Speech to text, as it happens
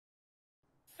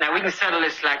Now we can settle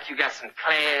this like you got some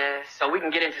class, so we can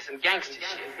get into some gangster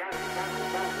shit.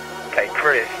 Hey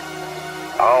Chris,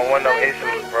 I don't want no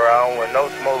issues, bro. I don't want no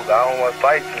smoke. I don't want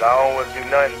fights. I don't want to do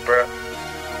nothing, bro.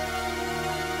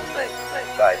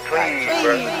 Like, please,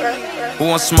 bro.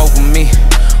 Who want smoke with me?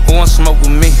 Who want smoke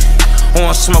with me? Who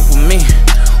want smoke with me?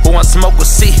 Who want smoke with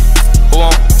C?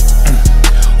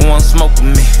 Who want smoke with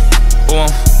me? Who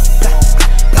want?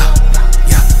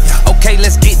 Okay,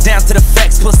 let's get down to the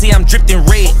facts, pussy, I'm dripped in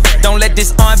red. Don't let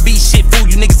this R&B shit fool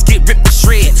you, niggas get ripped to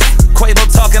shreds. Quavo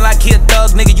talking like he a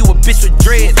thug, nigga, you a bitch with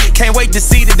dread. Can't wait to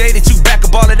see the day that you back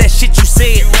up all of that shit you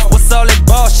said. What's all that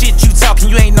ball shit you talking,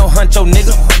 you ain't no huncho,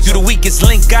 nigga. You the weakest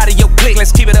link out of your clique,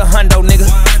 let's keep it a hundo, nigga.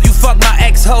 You fuck my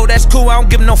ex-ho, that's cool, I don't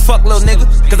give no fuck, little nigga.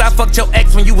 Cause I fucked your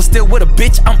ex when you was still with a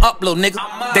bitch, I'm up, little nigga.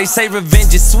 They say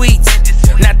revenge is sweet,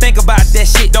 now think about that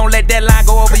shit. Don't let that line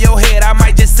go over your head, I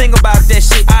might just sing about that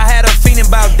shit. I had a feeling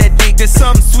about that dick, there's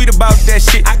something sweet about that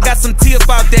shit. I got some tea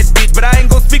about that bitch, but I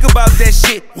ain't gon' speak about that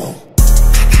shit.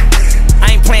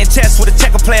 I ain't playing chess with a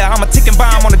checker player, I'm a ticking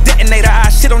bomb on a detonator.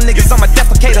 I shit on niggas, I'm a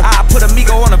defecator. I put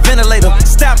amigo on a ventilator.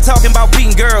 Stop talking about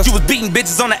beating girls, you was beating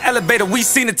bitches on the elevator. We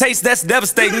seen the taste, that's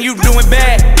devastating. You doing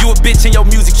bad, you a bitch and your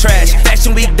music trash.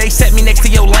 Fashion week, they set me next to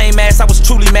your lame ass, I was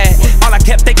truly mad. All I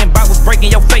kept thinking about was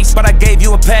breaking your face, but I gave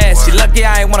you a pass. You lucky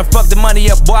I ain't wanna fuck the money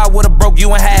up, boy, I would've broke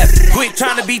you in half. Quit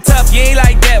trying to be tough, you ain't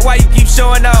like that, why you keep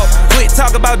showing off? Quit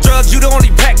talk about drugs, you the only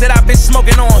pack that I've been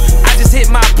smoking on. I just hit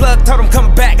my plug, told him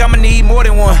come back, I'ma need more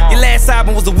than one. Your last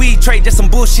album was a weed trade, just some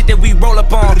bullshit that we roll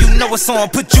up on. You know what's on,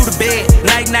 put you to bed.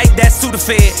 Night, night, that's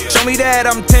Sudafed. Show me that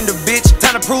I'm tender, bitch.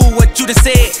 Time to prove what you done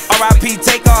said. R.I.P.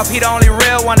 take off, he the only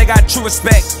real one that got true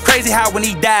respect. Crazy how when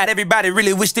he died, everybody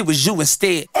really wished it was you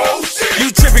instead. Oh, shit. You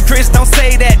trippin', Chris, don't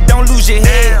say that, don't lose your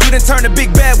head. You done turned a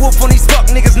big bad wolf on these fuck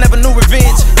niggas, never knew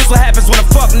revenge. This what happens when a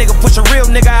fuck nigga push a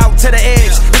real nigga out to the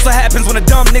edge. This what happens when a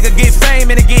dumb nigga get fame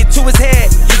and it get to his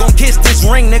head. You gon' kiss this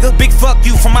ring, nigga. Big fuck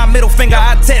you from my middle finger.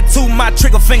 I tattoo my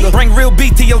trigger finger. Bring real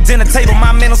beat to your dinner table.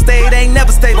 My mental state ain't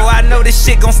never stable. I know this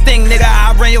shit gon' sting, nigga.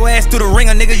 I ran your ass through the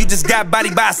ringer, nigga. You just got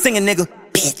bodied by a singing nigga,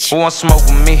 bitch. Who want smoke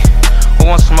with me? Who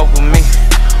want smoke with me?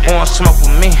 Who want smoke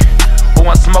with me? Who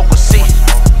want smoke with C?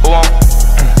 Who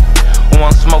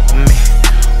want smoke with me?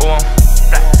 Who want?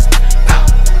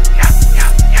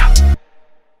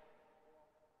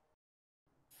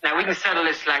 Now we can settle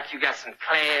this like you got some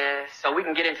class, so we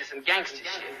can get into some gangster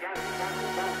shit.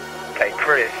 Hey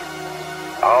Chris,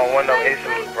 I don't want no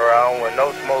issues, bro. I don't want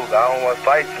no smoke. I don't want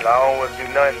fights. I don't want to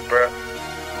do nothing, bro.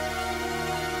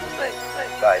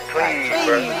 Like, please,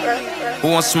 bro. Who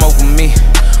want smoke with me?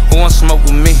 Who want smoke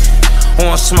with me? Who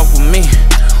want smoke with me?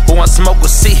 Who want smoke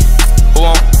with C? Who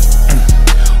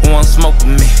want smoke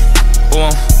with me? Who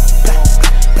want?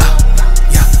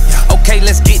 Okay,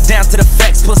 let's get down to the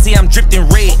facts, pussy, I'm dripped in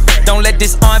red. Don't let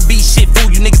this R&B shit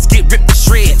fool you, niggas get ripped to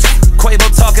shreds. Quavo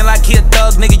talking like he a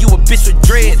thug, nigga, you a bitch with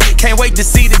dread. Can't wait to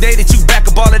see the day that you back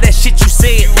up all of that shit you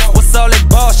said. What's all that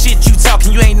ball shit you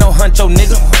talking, you ain't no huncho,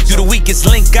 nigga. You the weakest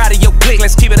link out of your clique,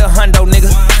 let's keep it a hundo, nigga.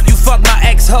 You fuck my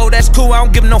ex-ho, that's cool, I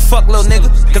don't give no fuck, little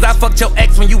nigga. Cause I fucked your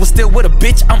ex when you was still with a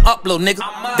bitch, I'm up, little nigga.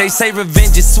 They say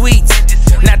revenge is sweet,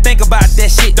 now think about that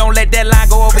shit. Don't let that line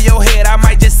go over your head, I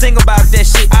might just sing about that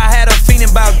shit. I had a feeling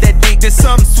about that dick, there's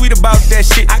something sweet about that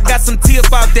shit. I got some tea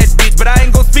about that bitch, but I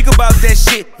ain't gon' speak about that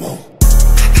shit.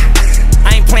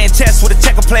 I ain't playing chess with a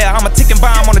checker player, I'm a ticking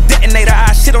bomb on a detonator.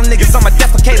 I shit on niggas, I'm a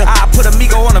defecator. I put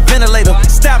amigo on a ventilator.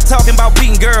 Stop talking about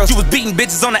beating girls, you was beating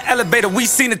bitches on the elevator. We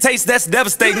seen the taste, that's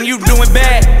devastating. You doing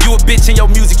bad, you a bitch and your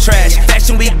music trash.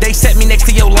 Fashion week, they set me next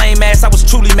to your lame ass, I was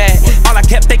truly mad. All I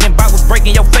kept thinking about was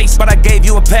breaking your face, but I gave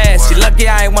you a pass. You lucky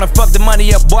I ain't wanna fuck the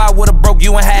money up, boy, I would've broke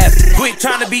you in half. Quit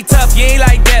trying to be tough, you ain't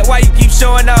like that, why you keep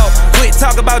showing off? Quit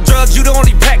talk about drugs, you the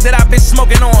only pack that I've been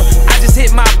smoking on. I just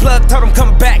hit my plug, told him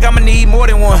come back, I'ma need more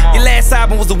than one. Your last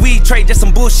album was a weed trade, just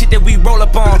some bullshit that we roll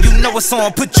up on. You know what's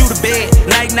on, put you to bed.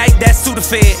 Night, night, that's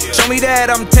Sudafed. Show me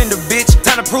that I'm tender, bitch.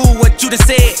 Time to prove what you done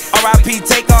said. R.I.P.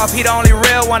 take off, he the only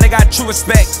real one that got true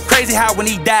respect. Crazy how when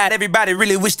he died, everybody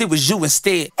really wished it was you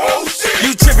instead. Oh, shit.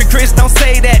 You trippin', Chris, don't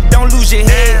say that, don't lose your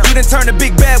head. You done turned a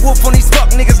big bad wolf on these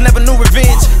fuck niggas, never knew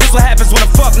revenge. This what happens when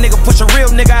a fuck nigga push a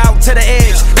real nigga out to the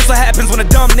edge. This what happens when a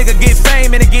dumb nigga get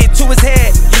fame and it get to his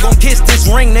head. You gon' kiss this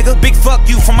ring, nigga. Big fuck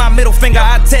you from my middle finger.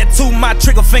 I tattoo my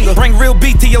trigger finger. Bring real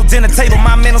beat to your dinner table.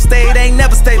 My mental state ain't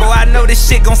never stable. I know this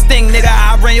shit gon' sting, nigga.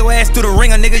 I ran your ass through the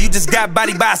ringer, nigga. You just got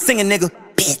bodied by a singing nigga,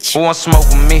 bitch. Who want smoke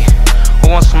with me? Who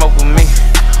want smoke with me?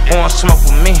 Who want smoke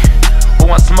with me? Who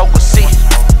want smoke with C?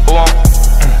 Who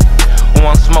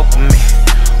want smoke with me?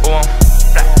 Who want?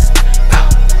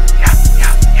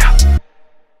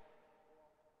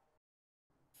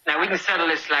 Now we can settle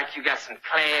this like you got some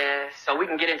class, so we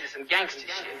can get into some gangster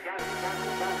shit.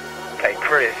 Hey,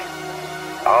 Chris,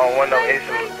 I don't want no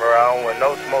issues, bro. I don't want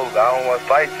no smoke. I don't want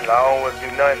fights, and I don't want to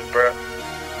do nothing, bro.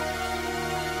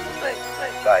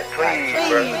 Like, please,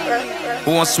 bro.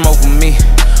 Who want smoke with me?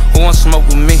 Who want smoke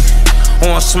with me?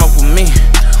 Who want smoke with me?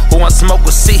 Who want smoke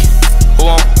with C? Who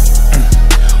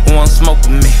want smoke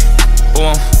with me? Who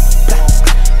want?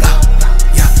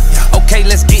 Okay,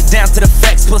 let's get down to the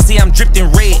facts, pussy, I'm dripped in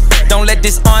red. Don't let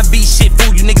this R&B shit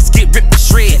fool you, niggas get ripped to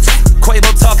shreds. Quavo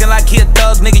talking like he a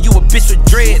thug, nigga, you a bitch with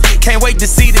dread. Can't wait to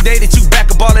see the day that you back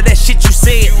up all of that shit you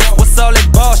said. What's all that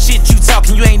ball shit you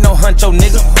talking, you ain't no huncho,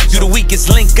 nigga. You the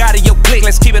weakest link out of your clique,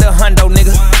 let's keep it a hundo,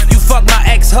 nigga. You fuck my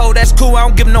ex-hoe, that's cool, I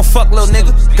don't give no fuck, little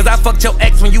nigga. Cause I fucked your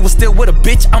ex when you was still with a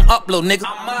bitch, I'm up, little nigga.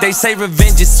 They say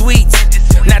revenge is sweet,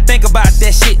 now think about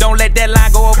that shit. Don't let that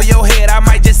line go over your head, I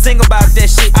might just sing about that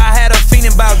shit. I had a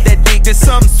feeling about that dick, there's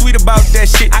something sweet about that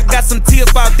shit. I got some tea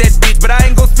about that bitch, but I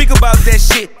ain't gon' speak about that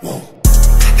shit.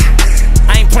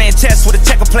 I ain't playing chess with a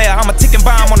checker player, I'm a ticking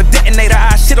bomb on a detonator.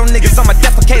 I shit on niggas, I'm a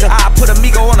defecator. I put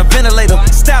Amigo on a ventilator.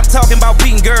 Stop talking about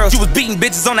beating girls, you was beating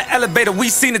bitches on the elevator. We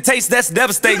seen the taste, that's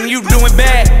devastating. You doing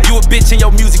bad, you a bitch and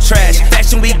your music trash.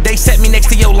 Fashion week, they set me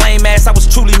next to your lame ass, I was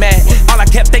truly mad. All I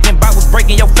kept thinking about was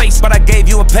breaking your face, but I gave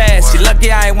you a pass. You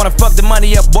lucky I ain't wanna fuck the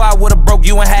money up, boy, I would've broke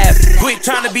you in half. Quit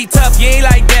trying to be tough, you ain't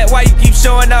like that, why you keep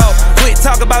showing off? Quit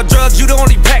talking about drugs, you the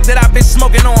only pack that I've been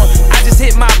smoking on. I just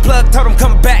hit my plug, told him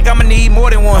come back, I'ma need more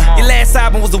than one. Your last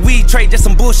album was a weed trade, just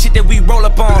some bullshit that we roll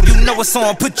up on. You know what's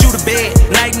on, put you to bed.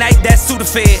 Night, night, that's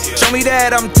Sudafed. Show me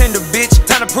that I'm tender, bitch.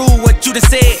 Time to prove what you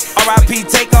just said. R.I.P.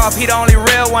 take off, he the only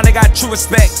real one that got true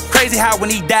respect. Crazy how when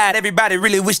he died, everybody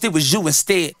really wished it was you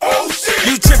instead.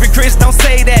 You trippin', Chris, don't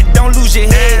say that, don't lose your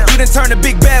head. You done turned a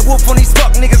big bad wolf on these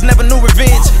fuck niggas, never knew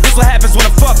revenge. This what happens when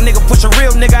a fuck nigga push a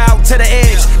real nigga out to the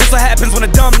edge. This what happens when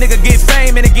a dumb nigga get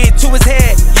fame and it get to his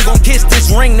head. You gon' kiss this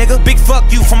ring, nigga. Big fuck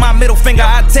you from my middle finger.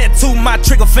 I tattoo my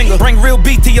trigger finger. Bring real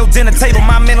beat to your dinner table.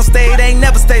 My mental state ain't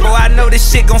never stable. I know this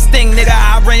shit gon' sting, nigga.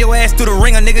 I ran your ass through the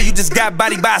ringer, nigga. You just got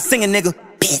body by a singing, nigga.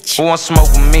 Bitch. Who want smoke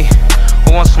with me?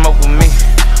 Who want smoke with me?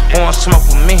 Who want smoke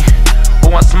with me? Who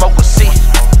want smoke with C?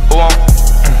 Who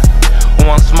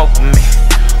want smoke with me?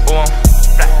 Who want?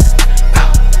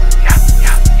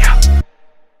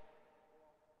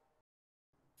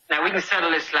 Now we can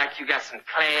settle this like you got some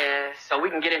class, so we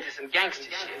can get into some gangster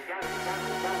shit.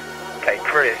 Hey,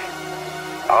 Chris,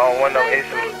 I don't want no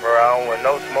issues, bro. I don't want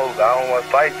no smoke. I don't want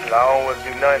fights, and I don't want to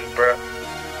do nothing, bro.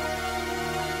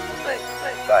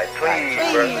 Like, please,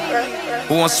 bro.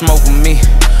 Who want smoke with me?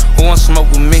 Who want smoke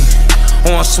with me?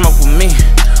 Who want smoke with me?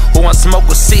 Who want smoke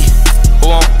with C? Who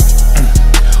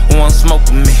want smoke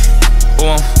with me? Who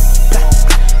want?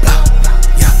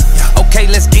 Okay,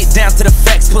 let's get down to the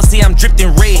facts, pussy, I'm dripped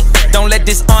in red. Don't let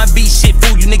this R&B shit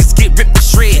fool you, niggas get ripped to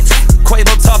shreds.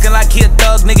 Quavo talking like he a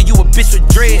thug, nigga, you a bitch with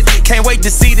dread. Can't wait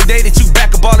to see the day that you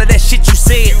back up all of that shit you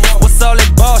said. What's all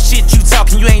that ball shit you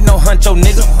talking, you ain't no huncho,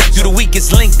 nigga. You the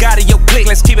weakest link out of your clique,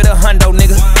 let's keep it a hundo,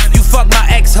 nigga. You fuck my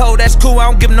ex-hoe, that's cool,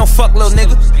 I don't give no fuck, little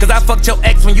nigga. Cause I fucked your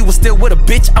ex when you was still with a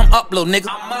bitch, I'm up, little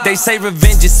nigga. They say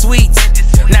revenge is sweet,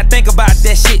 now think about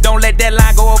that shit. Don't let that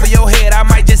line go over your head, I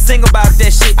might just sing about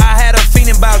that shit. I had a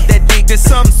feeling about that dick, there's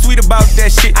something sweet about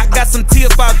that shit. I got some tea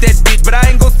about that bitch, but I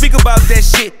ain't gon' speak about that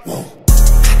shit.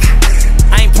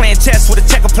 I ain't playing chess with a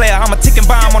checker player, I'm a ticking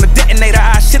bomb on a detonator.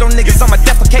 I shit on niggas, I'm a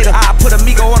defecator. I put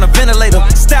Amigo on a ventilator.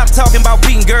 Stop talking about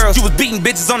beating girls, you was beating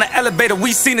bitches on the elevator.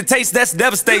 We seen the taste, that's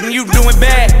devastating. You doing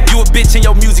bad, you a bitch and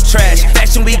your music trash.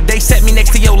 Fashion week, they set me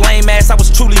next to your lame ass, I was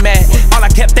truly mad. All I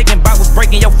kept thinking about was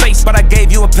breaking your face, but I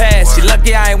gave you a pass. You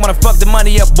lucky I ain't wanna fuck the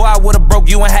money up, boy, I would've broke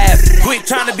you in half. Quit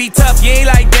trying to be tough, you ain't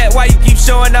like that, why you keep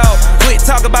showing off? Quit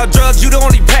talking about drugs, you the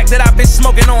only pack that I've been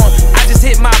smoking on. I just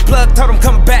hit my plug, told him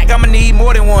come back, I'ma need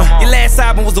more than one. Your last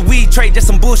album was a weed trade, just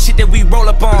some bullshit that we roll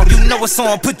up on. You know what's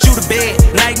on, put you to bed.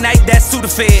 Night, night, that's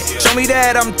Sudafed. Show me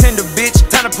that I'm tender, bitch.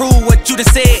 Time to prove what you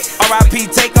just said. R.I.P.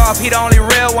 take off, he the only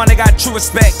real one that got true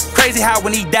respect. Crazy how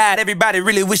when he died, everybody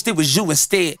really wished it was you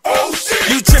instead.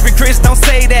 You trippin', Chris, don't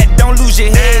say that, don't lose your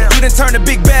head. You done turned a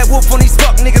big bad wolf on these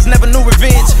fuck niggas, never knew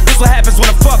revenge. This what happens when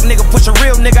a fuck nigga push a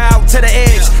real nigga out to the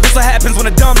edge. This what happens when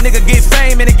a dumb nigga get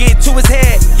fame and it get to his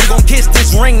head. You gon' kiss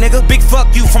this ring, nigga. Big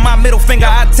fuck you from my middle finger.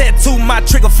 I tattoo my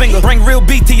trigger finger. Bring real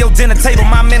beat to your dinner table.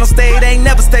 My mental state ain't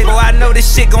never stable. I know this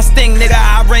shit gon' sting, nigga.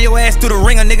 I ran your ass through the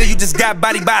ringer, nigga. You just got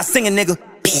body by a singing, nigga.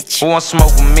 Bitch. Who want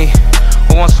smoke with me?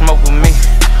 Who want smoke with me?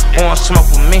 Who want smoke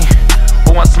with me?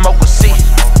 Who want smoke with C?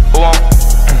 Who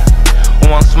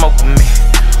want smoke with me?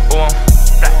 Who want?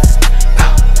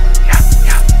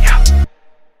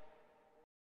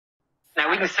 Now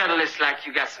we can settle this like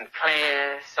you got some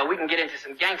class, so we can can get into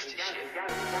some gangster shit.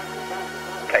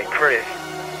 Hey Chris,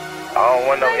 I don't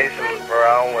want no issues, bro.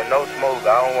 I don't want no smoke.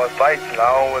 I don't want fights, and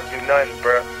I don't want to do nothing,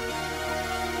 bro.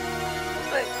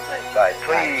 Like,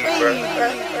 please, bro.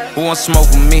 Who want smoke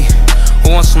with me? Who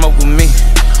want smoke with me?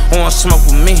 Who want smoke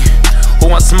with me? Who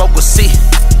want smoke with C?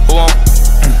 Who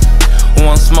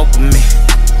want smoke with me?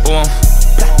 Who want?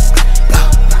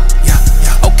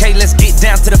 Okay, let's get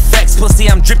down to the facts. Pussy,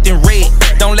 I'm dripped in red.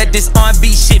 Don't let this R&B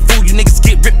shit fool you, niggas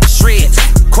get ripped to shreds.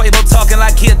 Quavo talking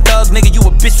like he a thug, nigga, you a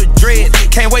bitch with dread.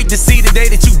 Can't wait to see the day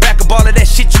that you back up all of that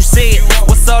shit you said.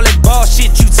 What's all that ball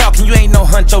shit you talking? You ain't no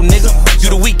huncho, nigga.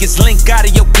 You the weakest link out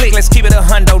of your clique, let's keep it a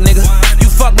hundo, nigga. You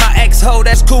fuck my ex-ho,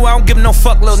 that's cool, I don't give no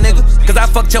fuck, little nigga. Cause I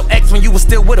fucked your ex when you was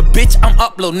still with a bitch, I'm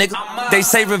up, little nigga. They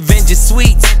say revenge is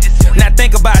sweet. Now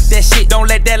think about that shit, don't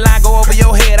let that line go over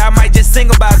your head. I might just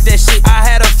sing about that shit. I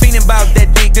had a feeling about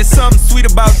that dick, there's something sweet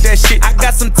about that shit. I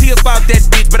got some tea about that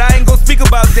bitch, but I ain't gon' speak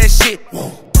about that shit.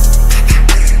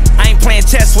 I ain't playing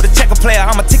chess with a checker player.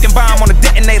 I'm a ticking bomb on a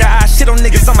detonator. I shit on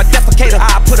niggas, I'm a defecator.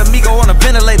 I put Amigo on a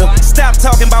ventilator. Stop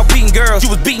talking about beating girls.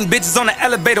 You was beating bitches on the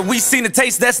elevator. We seen the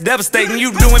taste, that's devastating.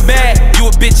 You doing bad, you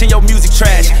a bitch and your music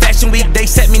trash. Fashion week, they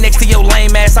set me next to your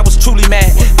lame ass. I was truly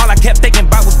mad. All I kept thinking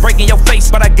about was breaking your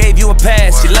face, but I gave you a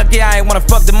pass. You lucky I ain't wanna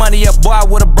fuck the money up, boy, I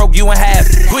would've broke you in half.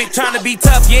 Quit trying to be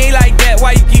tough, you ain't like that,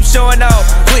 why you keep showing off?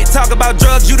 Quit talk about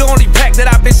drugs, you the only pack that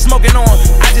I've been smoking on.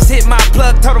 I just hit my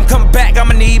plug, told him come back,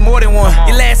 I'ma need more than one.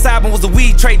 Your last album was a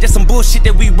weed trade, just some bullshit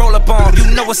that we roll up on. You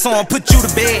know what's on, put you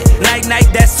to bed. Night, night,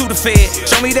 that's Sudafed.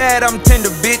 Show me that I'm tender,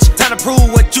 bitch. Time to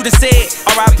prove what you just said.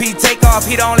 R.I.P. take off,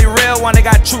 he the only real one that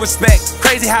got true respect.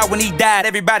 Crazy how when he died,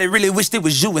 everybody really wished it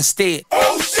was you instead.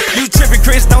 You trippin',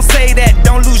 Chris, don't say that,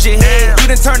 don't lose your head. You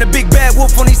done turned a big bad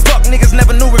wolf on these fuck niggas,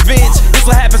 never knew revenge. This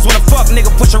what happens when a fuck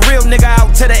nigga push a real nigga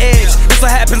out to the edge. This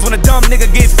what happens when a dumb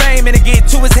nigga get fame and it get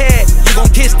to his head. You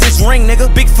gon' kiss this ring, nigga.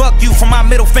 Big fuck you from my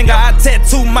middle finger. I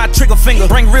tattoo my trigger finger.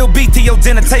 Bring real beat to your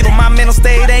dinner table. My mental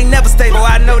state ain't never stable.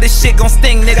 I know this shit gon'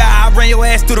 sting, nigga. I run your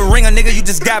ass through the ringer, nigga. You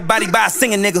just got body by a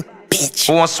singing, nigga. Bitch.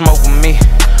 Who want smoke with me?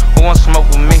 Who want smoke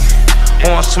with me?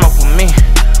 Who want smoke with me?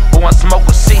 Who want smoke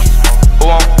with C? Who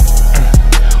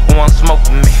want smoke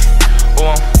with me? Who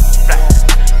want?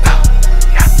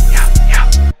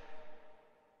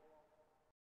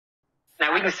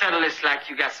 Now we can settle this like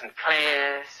you got some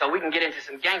class, so we can get into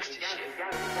some gangster shit.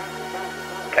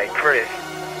 Hey Chris,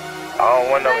 I don't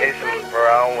want no issues, bro.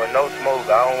 I don't want no smoke.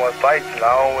 I don't want fights, and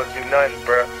I don't want to do nothing,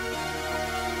 bro.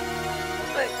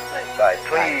 Like,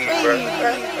 please, bro.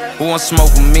 Who want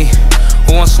smoke with me?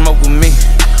 Who want smoke with me?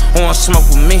 Who want smoke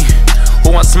with me?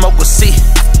 Who want smoke with C?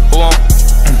 Who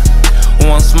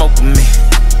want smoke with me?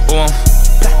 Who want?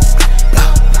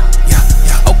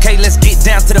 Okay, let's get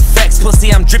down to the facts.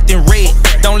 Pussy, I'm dripped in red.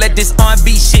 Don't let this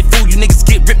R&B shit fool you, niggas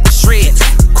get ripped to shreds.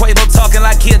 Quavo talking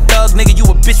like he a thug, nigga, you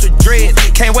a bitch with dread.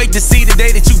 Can't wait to see the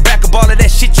day that you back up all of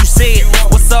that shit you said.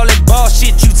 What's all that ball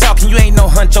shit you talking? You ain't no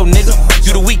huncho, nigga.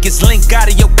 You the weakest link out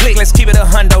of your clique, let's keep it a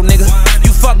hundo, nigga. You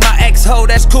fuck my ex-ho,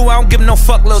 that's cool, I don't give no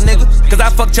fuck, little nigga. Cause I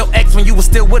fucked your ex when you was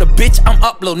still with a bitch, I'm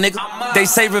up, little nigga. They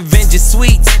say revenge is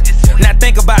sweet. Now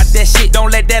think about that shit,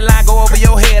 don't let that line go over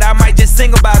your head. I might just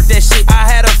sing about that shit. I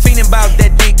had a feeling about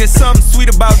that dick, there's something sweet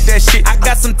about that shit. I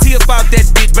got some tea about that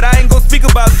bitch, but I ain't gon' speak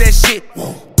about that shit.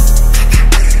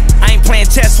 I ain't playing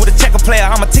chess with a checker player.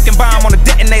 I'm a ticking bomb on a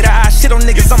detonator. I shit on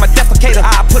niggas, I'm a defecator.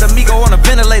 I put Amigo on a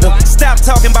ventilator. Stop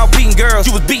talking about beating girls.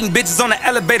 You was beating bitches on the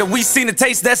elevator. We seen the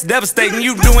taste, that's devastating.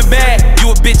 You doing bad,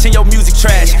 you a bitch and your music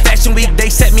trash. Fashion week,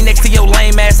 they set me next to your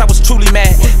lame ass. I was truly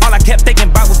mad. All I kept thinking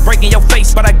about was breaking your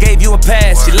face, but I gave you a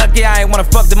pass. You lucky I ain't wanna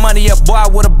fuck the money up, boy, I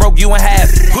would've broke you in half.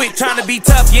 Quit trying to be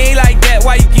tough, you ain't like that,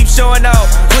 why you keep showing off?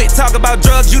 Quit talk about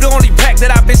drugs, you the only pack that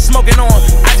I've been smoking on.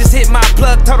 I just hit my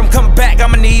plug, told him come back,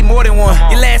 I'ma need more than one.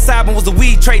 Your last album was a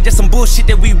weed trade, just some bullshit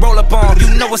that we roll up on. You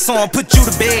know what's on, put you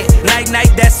to bed. Night,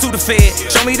 night, that's Sudafed.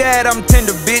 Show me that I'm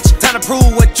tender, bitch. Time to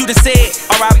prove what you just said.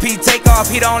 R.I.P. take off,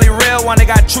 he the only real one that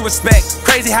got true respect.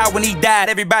 Crazy how when he died,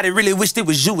 everybody really wished it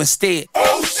was you instead.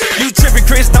 You trippin',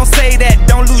 Chris, don't say that,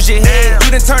 don't lose your head.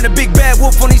 You done turned a big bad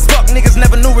wolf on these fuck niggas,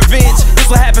 never knew revenge.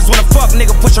 This what happens when a fuck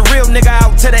nigga push a real nigga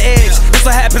out to the edge. This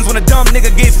what happens when a dumb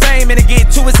nigga get fame and it get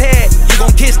to his head. You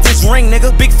gon' kiss this ring,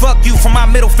 nigga. Big fuck you from my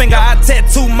middle finger. I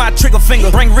tattoo my trigger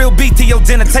finger. Bring real beat to your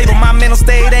dinner table. My mental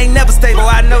state ain't never stable.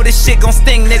 I know this shit gon'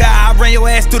 sting, nigga. I ran your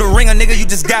ass through the ringer, nigga. You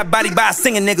just got body by a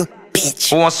singing, nigga.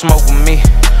 Bitch. Who want smoke with me?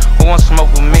 Who want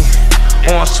smoke with me?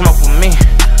 Who want smoke with me?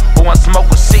 Who want smoke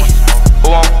with C? Who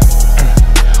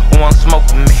want smoke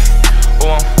with me? Who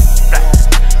want?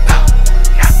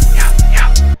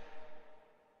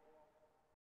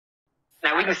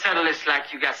 Now we can settle this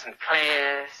like you got some some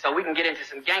class, so we can get into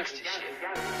some gangster shit.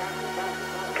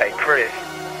 Hey Chris,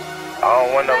 I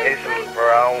don't want no issues, bro.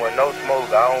 I don't want no smoke.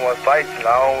 I don't want fights, and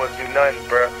I don't want to do nothing,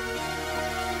 bro.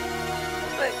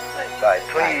 Like,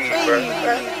 please, bro.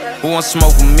 Who want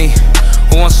smoke with me?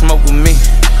 Who want smoke with me?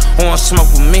 Who want smoke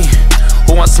with me?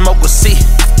 Who want smoke with C?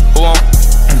 Who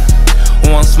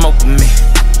want smoke with me?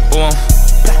 Who want?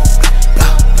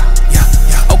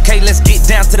 Okay, let's get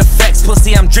down to the facts,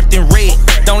 pussy, I'm dripping red.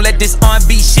 Don't let this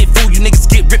R&B shit fool you, niggas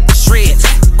get ripped to shreds.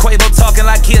 Quavo talking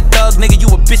like he a thug, nigga, you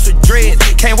a bitch with dread.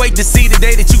 Can't wait to see the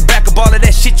day that you back up all of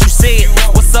that shit you said.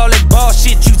 What's all that ball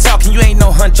shit you talking, you ain't no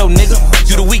huncho, nigga.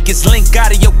 You the weakest link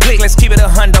out of your clique, let's keep it a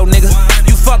hundo, nigga.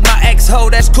 You fuck my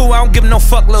ex-ho, that's cool, I don't give no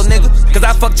fuck, little nigga. Cause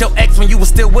I fucked your ex when you was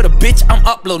still with a bitch, I'm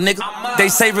up, little nigga. They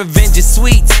say revenge is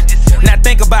sweet. Now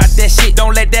think about that shit,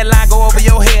 don't let that line go over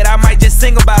your head. I might just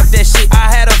sing about that shit.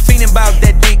 I had a fiend about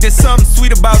that dick, there's something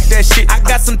sweet about that shit. I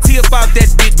got some tea about that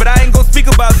bitch, but I ain't gon' speak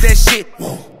about that shit.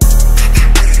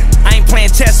 I ain't playing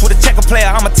chess with a checker player,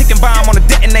 I'm a ticking bomb on a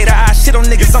detonator. I shit on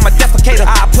niggas, I'm a defecator.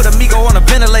 I put Amigo on a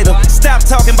ventilator. Stop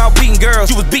talking about beating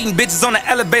girls, you was beating bitches on the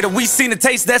elevator. We seen the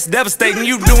taste, that's devastating.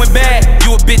 You doing bad,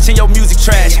 you a bitch and your music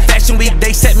trash. Fashion week,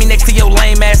 they set me next to your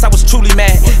lame ass, I was truly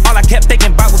mad. All I kept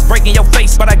thinking about was breaking your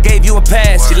face, but I gave you a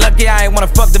pass. You lucky I ain't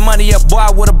wanna fuck the money up, boy, I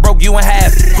would've broke you in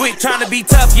half. Quit trying to be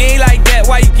tough, you ain't like that,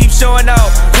 why you keep showing off?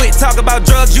 Quit talk about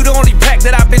drugs, you the only pack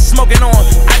that I've been smoking on.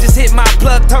 I just hit my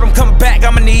plug, told him come back,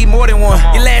 I'ma need more than one.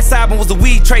 Your last album was a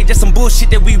weed trade, just some bullshit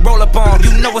that we roll up on.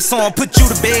 You know what's on, put you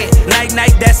to bed. Night,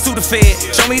 night, that's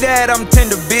Sudafed. Show me that I'm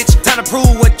tender, bitch. Time to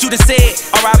prove what you done said.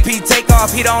 R.I.P. take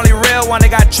off, he the only real one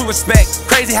that got true respect.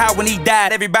 Crazy how when he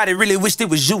died, everybody really wished it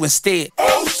was you instead.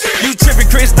 You trippin',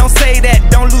 Chris, don't say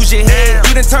that, don't lose your head.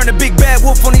 You done turned a big bad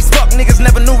wolf on these fuck niggas,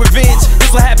 never knew revenge.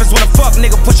 This what happens when a fuck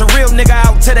nigga push a real nigga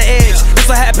out to the edge. This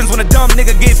what happens when a dumb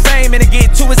nigga get fame and it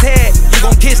get to his head. You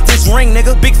gon' kiss this ring,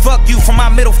 nigga. Big fuck you from my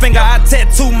middle finger. I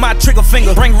tattoo my trigger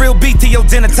finger. Bring real beat to your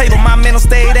dinner table. My mental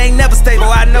state ain't never stable.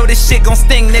 I know this shit gon'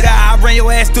 sting, nigga. I ran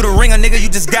your ass through the ringer, nigga. You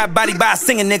just got body by a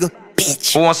singing, nigga.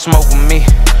 Bitch. Who want smoke with me?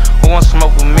 Who want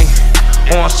smoke with me?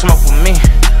 Who want smoke with me?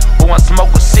 Who want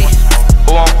smoke with C?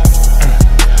 Who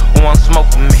want smoke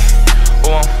with me?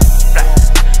 Who want?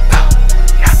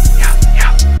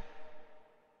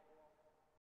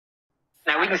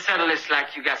 Now we can settle this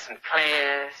like you got some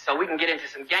class, so we can get into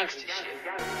some gangster shit.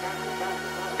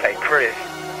 Hey Chris,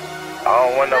 I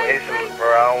don't want no issues, bro.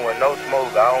 I don't want no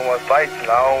smoke. I don't want fights, and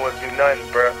I don't want to do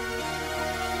nothing, bro.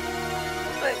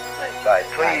 Like,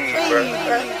 please, bro.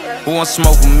 Who want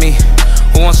smoke with me?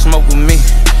 Who want smoke with me?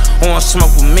 Who want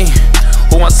smoke with me?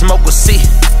 Who want smoke with C?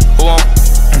 Who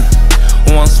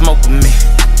want smoke with me?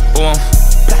 Who want?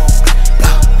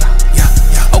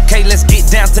 Okay, let's get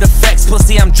down to the facts,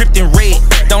 pussy, I'm dripping red.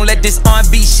 Don't let this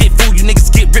R&B shit fool you,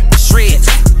 niggas get ripped to shreds.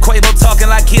 Quavo talking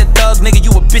like he a thug, nigga,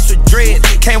 you a bitch with dread.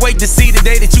 Can't wait to see the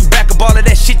day that you back up all of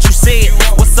that shit you said.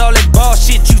 What's all that ball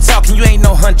shit you talking, you ain't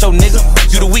no huncho, nigga.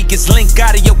 You the weakest link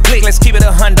out of your clique, let's keep it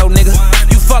a hundo, nigga.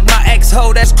 You fuck my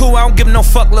ex-ho, that's cool, I don't give no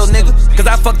fuck, little nigga. Cause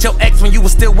I fucked your ex when you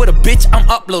was still with a bitch, I'm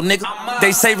up, little nigga.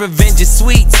 They say revenge is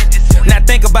sweet. Now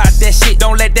think about that shit,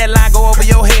 don't let that line go over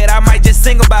your head. I might just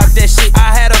sing about that shit.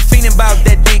 I had a fiend about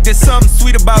that dick, there's something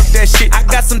sweet about that shit. I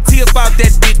got some tea about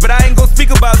that bitch, but I ain't gon' speak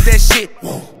about that shit.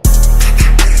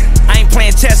 I ain't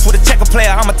playing chess with a checker player,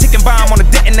 I'm a ticking bomb on a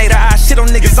detonator. I shit on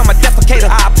niggas, I'm a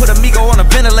defecator. I put Amigo on a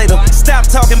ventilator. Stop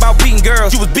talking about beating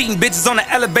girls, you was beating bitches on the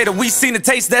elevator. We seen the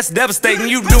taste, that's devastating.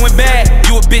 You doing bad,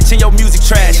 you a bitch and your music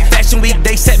trash. Fashion week,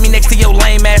 they set me next to your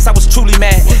lame ass, I was truly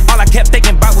mad. All I kept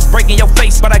thinking about was breaking your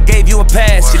face, but I gave you a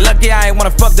pass. You lucky I ain't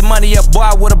wanna fuck the money up, boy,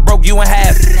 I would've broke you in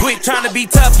half. Quit trying to be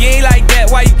tough, you ain't like that,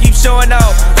 why you keep showing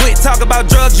off? Quit talk about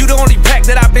drugs, you the only pack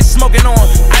that I've been smoking on.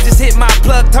 I just hit my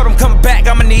plug, told him come back,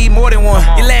 I'ma need more than one.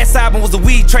 Your last album was a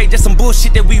weed trade, just some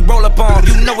bullshit that we roll up on.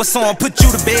 You know what's on, put you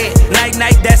to bed. Night,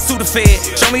 night, that's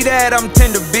Sudafed. Show me that I'm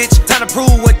tender, bitch. Time to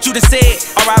prove what you done said.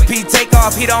 R.I.P. take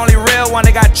off, he the only real one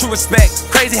that got true respect.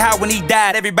 Crazy how when he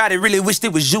died, everybody really wished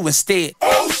it was you instead.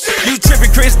 You trippin',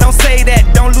 Chris, don't say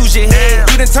that, don't lose your head.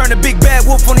 You done turned a big bad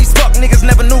wolf on these fuck niggas,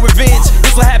 never knew revenge.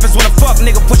 This what happens when a fuck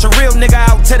nigga push a real nigga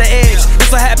out to the edge. This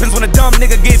what happens when a dumb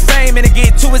nigga get fame and it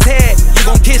get to his head. You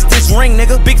gon' kiss this ring,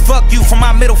 nigga. Big fuck you from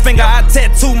my middle finger. I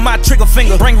tattoo my trigger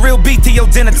finger. Bring real beat to your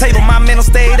dinner table. My mental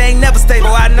state ain't never stable.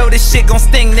 I know this shit gon'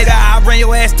 sting, nigga. I ran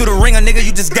your ass through the ringer, nigga.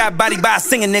 You just got body by a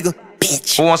singing, nigga.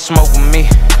 Bitch. Who want smoke with me?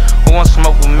 Who want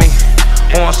smoke with me?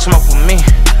 Who want smoke with me?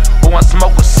 Who want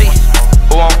smoke with C?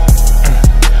 Who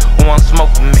want smoke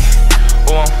with me?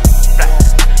 Who want?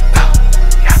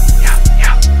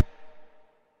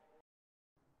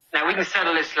 Now we can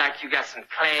settle this like you got some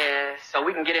class, so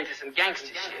we can get into some gangster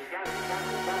shit.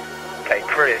 Hey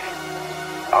Chris,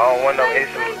 I don't want no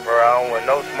issues, bro. I don't want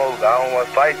no smoke. I don't want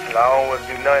fights, and I don't want to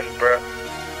do nothing, bro.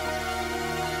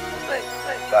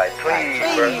 Like, please,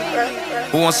 bro.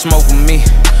 Who want smoke with me?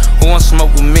 Who want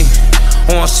smoke with me?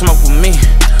 Who want smoke with me?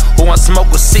 Who want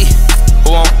smoke with C?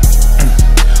 Who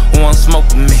want smoke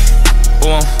with me? Who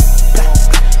want?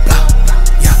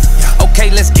 Okay,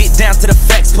 let's get down to the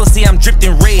facts, pussy, I'm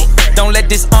dripping red. Don't let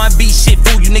this R&B shit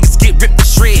fool you, niggas get ripped to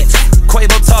shreds.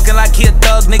 Quavo talking like he a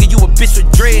thug, nigga, you a bitch with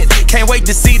dread. Can't wait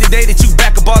to see the day that you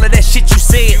back up all of that shit you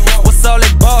said. What's all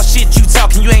that bullshit you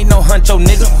talking, you ain't no huncho,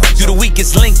 nigga. You the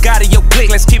weakest link out of your clique,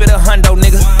 let's keep it a hundo,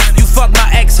 nigga. You fuck my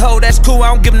ex-ho, that's cool,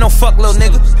 I don't give no fuck, little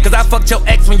nigga. Cause I fucked your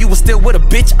ex when you was still with a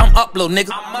bitch, I'm up, little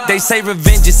nigga. They say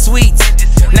revenge is sweet.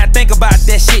 Now think about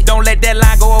that shit, don't let that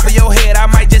line go over your head. I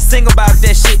might just sing about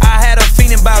that shit. I had a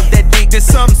feeling about that dick, there's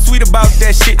something sweet about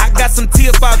that shit. I got some tea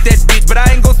about that bitch, but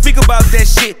I ain't gon' speak about that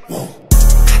shit.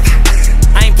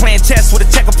 I ain't playing chess with a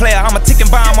checker player, I'm a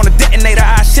ticking bomb on a detonator.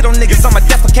 I shit on niggas, I'm a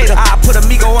defecator. I put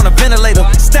Amigo on a ventilator.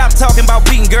 Stop talking about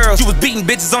beating girls, you was beating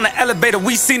bitches on the elevator.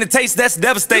 We seen the taste, that's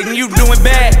devastating. You doing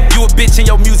bad, you a bitch and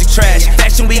your music trash.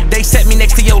 Fashion week, they set me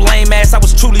next to your lame ass, I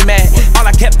was truly mad. All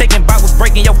I kept thinking about was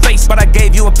breaking your face, but I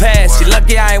gave you a pass. You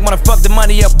lucky I ain't wanna fuck the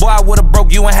money up, boy, I would've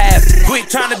broke you in half.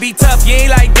 Quit trying to be tough, you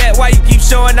ain't like that, why you keep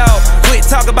showing off? Quit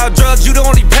talk about drugs, you the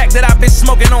only pack that I've been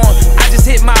smoking on. I just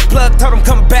hit my plug, told him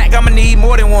come back, I'ma need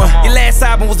more than one. Your last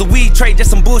album was a weed trade, just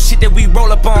some bullshit that we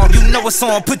roll up on. You know what's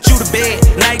on, put you to bed.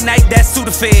 Night, night, that's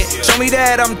Sudafed. Show me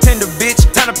that I'm tender, bitch.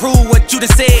 Time to prove what you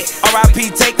done said. R.I.P.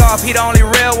 Takeoff, he the only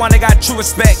real one that got true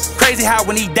respect. Crazy how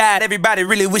when he died, everybody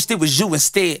really wished it was you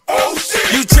instead.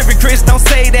 You trippin', Chris, don't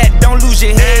say that, don't lose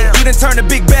your head. You done turned a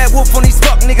big bad wolf on these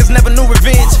fuck niggas, never knew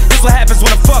revenge. This what happens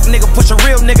when a fuck nigga push a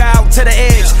real nigga out to the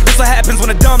edge. This what happens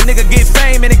when a dumb nigga get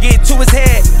fame and it get to his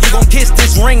head. You gon' kiss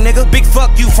this ring, nigga. Big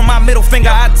fuck you from my middle finger.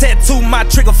 I tattoo my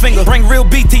trigger finger. Bring real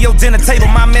beat to your dinner table.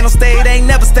 My mental state ain't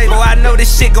never stable. I know this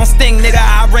shit gon' sting, nigga.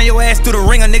 I ran your ass through the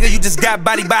ringer, nigga. You just got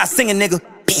body by a singing, nigga.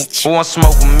 Bitch. Who want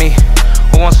smoke with me?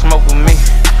 Who want smoke with me?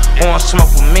 Who want smoke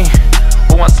with me?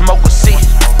 Who want smoke with C?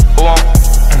 Who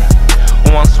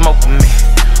want smoke with me?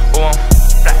 Who want?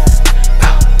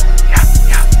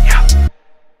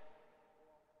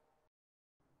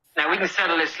 Now we can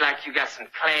settle this like you got some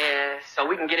class, so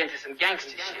we can get into some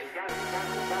gangster shit.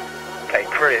 Hey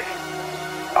Chris,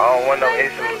 I don't want no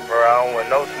issues, bro. I don't want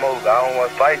no smoke. I don't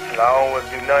want fights, and I don't want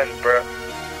to do nothing, bro.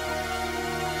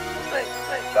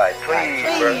 Like, please,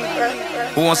 bro.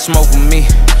 Who want smoke with me?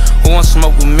 Who want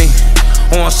smoke with me?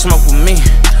 Who want smoke with me?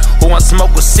 Who want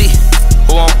smoke with C?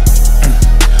 Who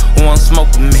want smoke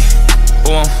with me?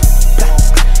 Who want?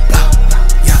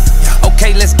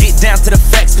 Okay, let's get down to the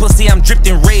facts, pussy, I'm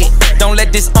dripping red. Don't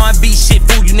let this R&B shit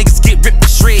fool you, niggas get ripped to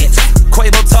shreds.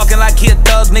 Quavo talking like he a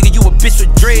thug, nigga, you a bitch with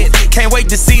dread. Can't wait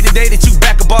to see the day that you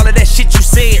back up all of that shit you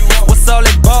said. What's all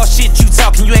that bullshit you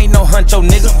talking, you ain't no huncho,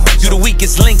 nigga. You the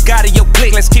weakest link out of your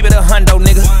clique, let's keep it a hundo,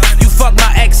 nigga. You fuck my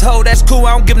ex-ho, that's cool,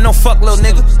 I don't give no fuck, little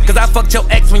nigga. Cause I fucked your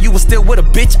ex when you was still with a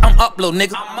bitch, I'm up, little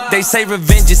nigga. They say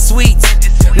revenge is sweet.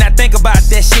 Now think about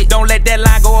that shit, don't let that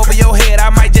line go over your head. I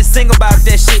might just sing about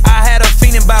that shit. I had a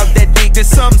feeling about that dick, there's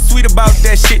something sweet about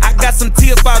that shit. I got some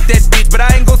tea about that bitch, but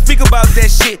I ain't gon' speak about that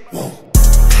shit.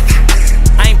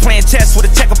 I ain't playing chess with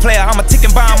a checker player, I'm a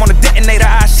ticking bomb on a detonator.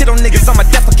 I shit on niggas, I'm a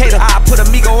defecator. I put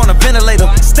Amigo on a ventilator.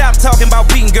 Stop talking about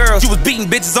beating girls, you was beating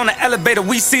bitches on the elevator.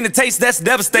 We seen the taste, that's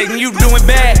devastating. You doing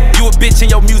bad, you a bitch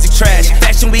and your music trash.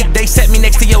 Fashion week, they set me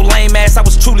next to your lame ass, I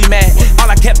was truly mad.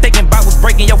 All I kept thinking about was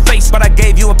breaking your face, but I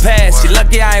gave you a pass. You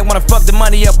lucky I ain't wanna fuck the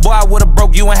money up, boy, I would've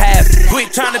broke you in half.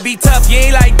 Quit trying to be tough, you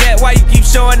ain't like that, why you keep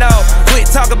showing off? Quit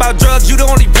talk about drugs, you the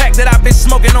only pack that I've been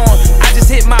smoking on. I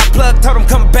just hit my plug, told him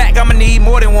come back, I'ma need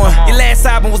more than one. Your last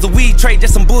album was a weed trade,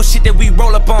 just some bullshit that we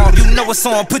roll up on. You know what's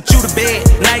on, put you to bed.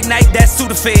 Night, night, that's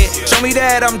Sudafed. Show me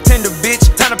that I'm tender, bitch.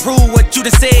 Time to prove what you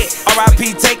done said.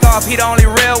 R.I.P. Takeoff, he the only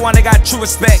real one that got true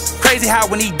respect. Crazy how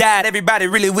when he died, everybody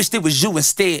really wished it was you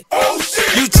instead.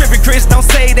 You trippin', Chris, don't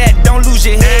say that, don't lose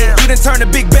your head. You done turned a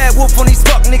big bad wolf on these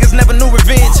fuck niggas, never knew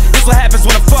revenge. This what happens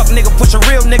when a fuck nigga push a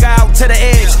real nigga out to the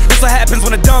edge. This what happens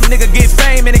when a dumb nigga get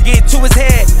fame and it get to his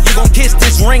head. You gon' kiss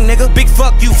this ring, nigga. Big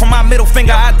fuck you from my middle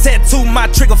finger. I tattoo my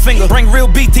trigger finger. Bring real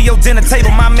beat to your dinner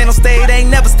table. My mental state ain't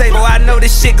never stable. I know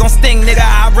this shit gon' sting, nigga.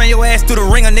 I ran your ass through the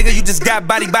ringer, nigga. You just got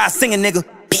body by a singing, nigga.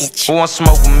 Bitch. Who want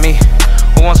smoke with me?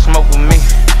 Who want smoke with me?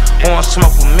 Who want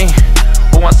smoke with me?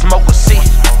 Who want smoke with C?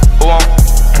 Who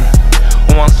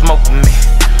want smoke with me?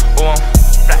 Who want?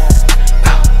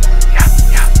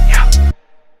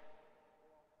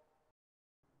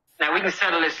 Now we we can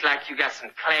settle this like you got some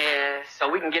class, so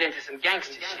we can get into some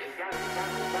gangster shit.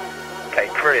 Hey,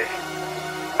 Chris,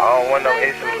 I don't want no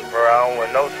issues, bro. I don't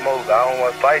want no smoke. I don't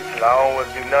want fights, and I don't want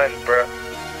to do nothing, bro.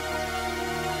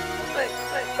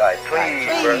 Like, please,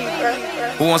 bro.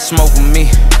 Who want smoke with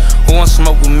me? Who want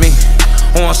smoke with me?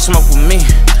 Who want smoke with me?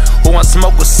 Who want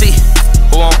smoke with C?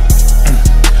 Who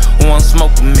want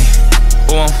smoke with me?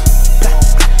 Who want?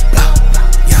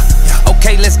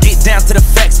 Okay, let's get down to the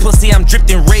facts, pussy, I'm dripped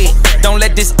in red. Don't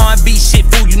let this R&B shit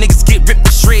fool you, niggas get ripped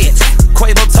to shreds.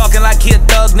 Quavo talking like he a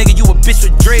thug, nigga, you a bitch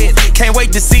with dread. Can't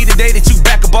wait to see the day that you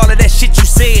back up all of that shit you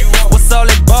said. What's all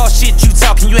that ball shit you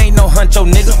talking, you ain't no huncho,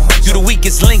 nigga. You the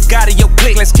weakest link out of your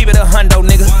clique, let's keep it a hundo,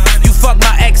 nigga. You fuck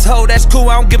my ex-ho, that's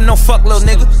cool, I don't give no fuck, little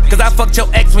nigga. Cause I fucked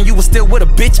your ex when you was still with a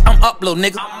bitch, I'm up, little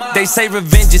nigga. They say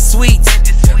revenge is sweet,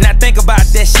 now think about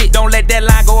that shit. Don't let that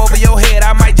line go over your head,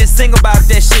 I might just sing about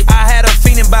that shit. I had a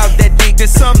feeling about that dick,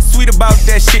 there's something sweet about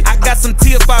that shit. I got some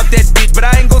tea about that bitch, but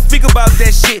I ain't gon' speak about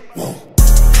that shit.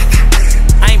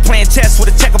 I ain't playing chess with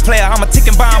a checker player, I'm a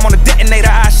ticking bomb on a detonator.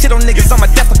 I shit on niggas, I'm a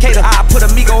defecator. I put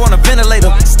Amigo on a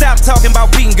ventilator. Stop talking about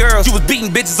beating girls, you was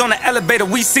beating bitches on the elevator.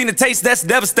 We seen the taste, that's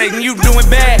devastating. You doing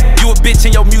bad, you a bitch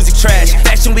and your music trash.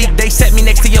 Fashion week, they set me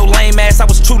next to your lame ass, I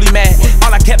was truly mad.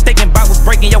 All I kept thinking about was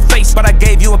breaking your face, but I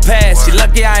gave you a pass. You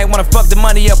lucky I ain't wanna fuck the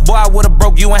money up, boy, I would've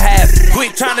broke you in half.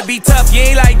 Quit trying to be tough, you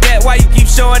ain't like that, why you keep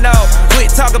showing off? Quit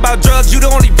talk about drugs, you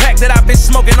the only pack that I've been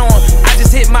smoking on. I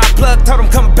just hit my plug, told him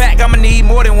come back, I'ma need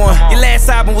more than one. Your last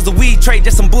album was a weed trade,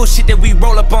 just some bullshit that we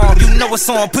roll up on. You know what's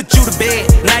on, put you to bed.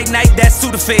 Night, night, that's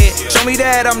Sudafed. Show me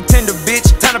that I'm tender,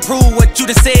 bitch. Time to prove what you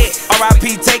done said.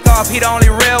 R.I.P. take off, he the only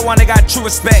real one that got true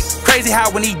respect. Crazy how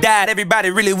when he died,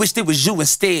 everybody really wished it was you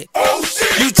instead. Oh,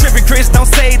 shit. You trippin', Chris, don't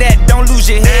say that, don't lose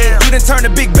your head. You done turned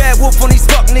a big bad wolf on these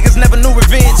fuck niggas, never knew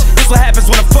revenge. This what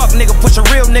happens when a fuck nigga push a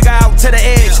real nigga out to the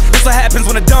edge. This what happens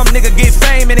when a dumb nigga get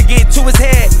fame and it get to his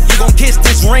head. You gon' kiss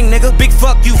this ring, nigga. Big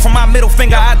fuck you from my middle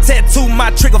finger. I tattoo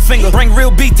my trigger finger. Bring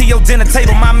real beat to your dinner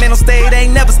table. My mental state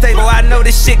ain't never stable. I know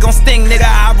this shit gon' sting, nigga.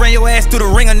 I ran your ass through the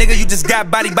ringer, nigga. You just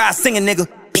got bodied by a singing nigga.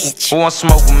 Bitch. Who want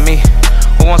smoke with me?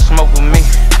 Who want smoke with me?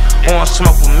 Who want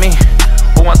smoke with me?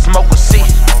 Who want smoke with C?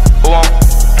 Who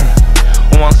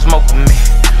want smoke with me?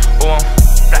 Who want?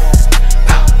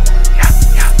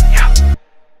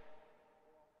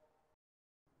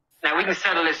 Now we can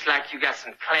settle this like you got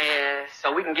some class,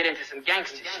 so we can get into some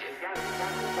gangster shit.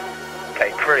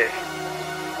 Hey, Chris,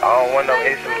 I don't want no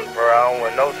issues, bro. I don't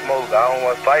want no smoke. I don't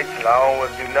want fights, and I don't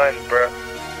want to do nothing, bro.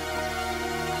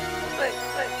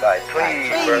 Like, please,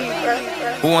 bro.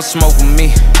 Who want smoke with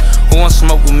me? Who want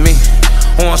smoke with me?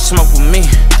 Who want smoke with me?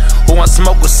 Who want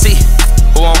smoke with C?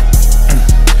 Who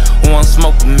want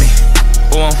smoke with me?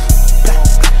 Who want?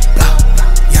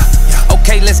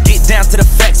 Okay, let's get down to the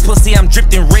facts, pussy, I'm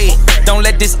dripped in red. Don't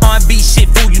let this R&B shit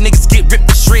fool you, niggas get ripped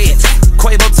to shreds.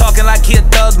 Quavo talking like he a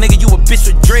thug, nigga, you a bitch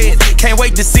with dread. Can't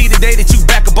wait to see the day that you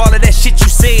back up all of that shit you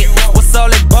said. What's all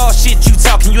that ball shit you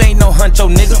talking, you ain't no huncho,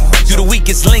 nigga. You the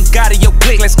weakest link out of your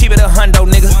clique, let's keep it a hundo,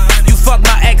 nigga. You fuck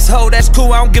my ex-ho, that's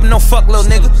cool, I don't give no fuck, little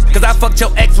nigga. Cause I fucked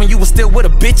your ex when you was still with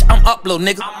a bitch, I'm up, little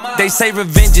nigga. They say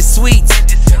revenge is sweet,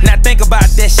 now think about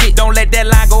that shit. Don't let that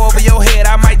line go over your head,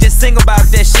 I might just sing about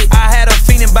that shit. I had a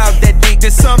feeling about that dick,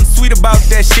 there's something sweet about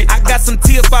that shit. I got some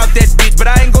tea about that bitch, but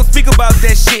I ain't gon' speak about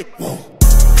that shit.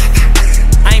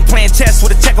 I ain't playing chess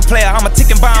with a checker player, I'm a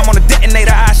ticking bomb on a detonator.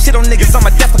 I shit on niggas, I'm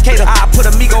a defecator. I put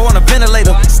Amigo on a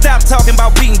ventilator. Stop talking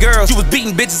about beating girls, you was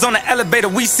beating bitches on the elevator.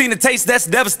 We seen the taste, that's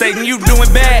devastating. You doing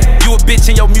bad, you a bitch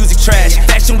and your music trash.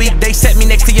 Fashion week, they set me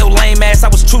next to your lame ass, I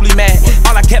was truly mad.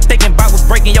 All I kept thinking about was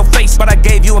breaking your face, but I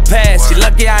gave you a pass. You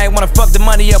lucky I ain't wanna fuck the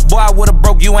money up, boy, I would've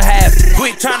broke you in half.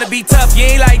 Quit trying to be tough, you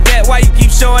ain't like that, why you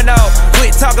keep showing off?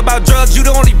 Quit talk about drugs, you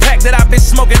the only pack that I've been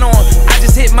smoking on. I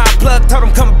just hit my plug, told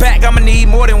him come back, I'ma need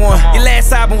more than one. Your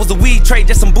last album was a weed trade,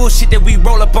 just some bullshit that we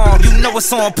roll up on. You know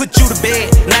what's on, put you to bed.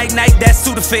 Night, night, that's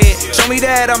Sudafed. Show me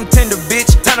that I'm tender,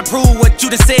 bitch. Time to prove what you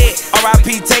done said.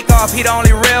 R.I.P. take off, he the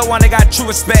only real one that got true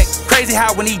respect. Crazy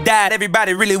how when he died,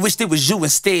 everybody really wished it was you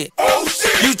instead. Oh,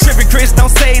 shit. You trippin', Chris, don't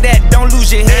say that, don't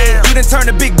lose your head. You done turned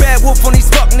a big bad wolf on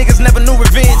these fuck niggas, never knew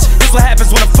revenge. This what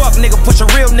happens when a fuck nigga push a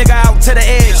real nigga out to the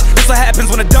edge. This what happens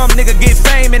when a dumb nigga get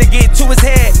fame and it get to his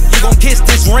head. You gon' kiss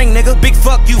this ring, nigga. Big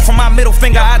fuck you from my middle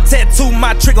finger. I tattoo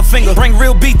my trigger finger. Bring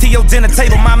real beat to your dinner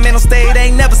table. My mental state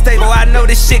ain't never stable. I know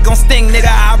this shit gon' sting, nigga.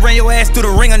 I ran your ass through the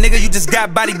ringer, nigga. You just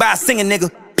got bodied by a singing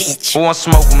nigga. Bitch. Who want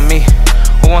smoke with me?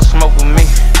 Who want smoke with me?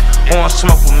 Who want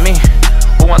smoke with me?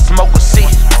 Who want smoke with C?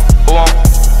 Who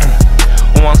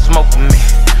want smoke with me?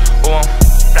 Who want?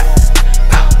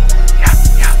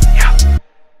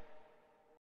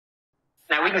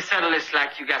 Now we we can settle this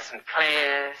like you got some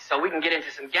class, so we can get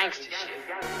into some gangster shit.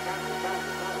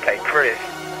 Hey, Chris,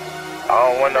 I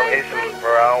don't want no issues,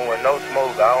 bro. I don't want no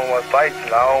smoke. I don't want fights,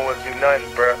 and I don't want to do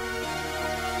nothing, bro.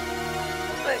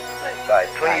 Like,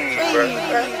 please, bro.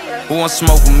 Who want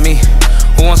smoke with me?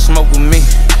 Who want smoke with me?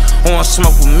 Who want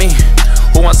smoke with me?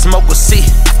 Who want smoke with C?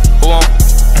 Who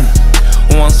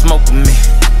want smoke with me?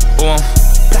 Who want?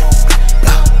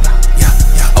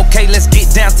 Okay, let's get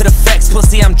down to the facts,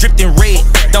 pussy, I'm dripped in red.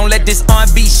 Don't let this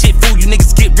R&B shit fool you,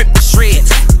 niggas get ripped to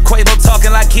shreds. Quavo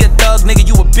talking like he a thug, nigga,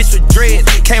 you a bitch with dread.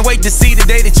 Can't wait to see the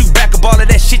day that you back up all of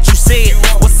that shit you said.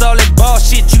 What's all that ball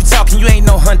shit you talking, you ain't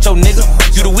no huncho, nigga.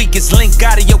 You the weakest link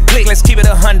out of your clique, let's keep it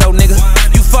a hundo, nigga.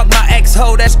 You fuck my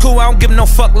ex-ho, that's cool, I don't give no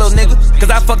fuck, little nigga. Cause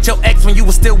I fucked your ex when you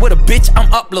was still with a bitch, I'm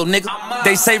up, little nigga.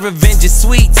 They say revenge is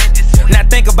sweet, now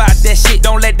think about that shit.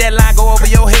 Don't let that line go over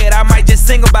your head, I might just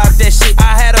sing about that shit.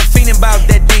 I had a feeling about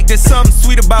that dick, there's something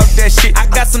sweet about that shit. I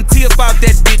got some tea about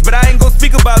that bitch, but I ain't gon'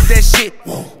 speak about that shit.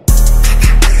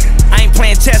 I ain't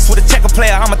playing chess with a checker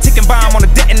player, I'm a ticking bomb on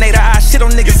a detonator. I shit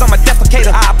on niggas, I'm a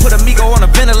defecator. I put amigo on a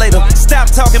ventilator.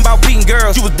 Stop talking about beating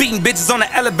girls, you was beating bitches on the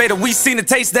elevator. We seen the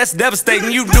taste, that's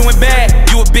devastating. You doing bad,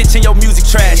 you a bitch and your music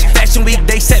trash. Fashion week,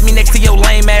 they set me next to your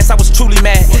lame ass, I was truly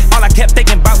mad. All I kept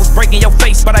thinking about was breaking your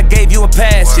face, but I gave you a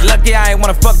pass. You lucky I ain't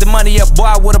wanna fuck the money up, boy,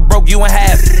 I would've broke you in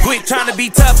half. Quit trying to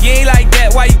be tough, you ain't like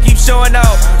that, why you keep showing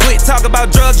off? Quit talk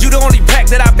about drugs, you the only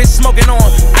pack that I've been smoking on.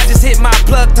 I just hit my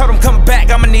plug, told him come back,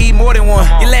 I'ma need more than one.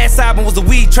 Your last album was a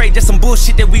weed trade, just some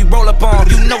bullshit that we roll up on.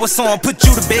 You know what's on, put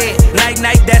you to bed. Night,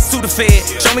 night, that's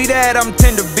Sudafed. Show me that I'm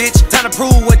tender, bitch. Time to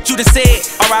prove what you done said.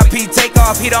 R.I.P. take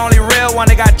off, he the only real one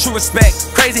that got true respect.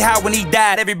 Crazy how when he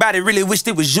died, everybody really wished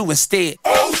it was you instead.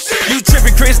 Oh, shit. You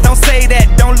trippin', Chris, don't say that,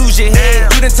 don't lose your head.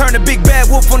 You done turned a big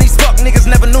bad wolf on these fuck niggas,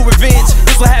 never knew revenge.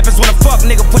 This what happens when a fuck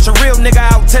nigga push a real nigga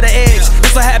out to the edge.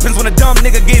 This what happens when a dumb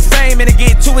nigga get fame and it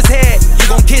get to his head. You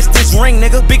gon' kiss this ring,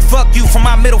 nigga. Big fuck you from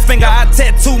my middle finger. I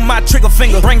tattoo my trigger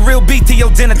finger. Bring real beat to your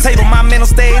dinner table. My mental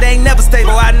state ain't never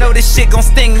stable. I know this shit gon'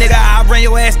 sting, nigga. I ran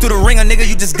your ass through the ringer, nigga.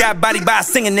 You just got bodied by a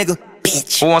singing nigga.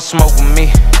 Bitch. Who want smoke with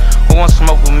me? Who want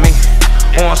smoke with me?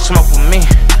 Who want smoke with me?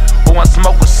 Who want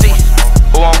smoke with C?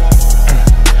 Who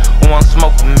want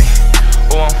smoke with me?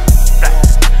 Who want?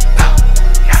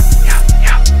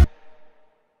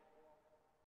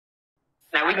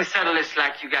 Now we can settle this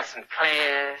like you got some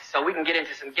class, so we can get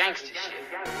into some gangster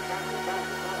shit.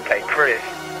 Hey, Chris,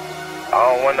 I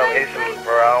don't want no issues,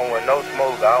 bro. I don't want no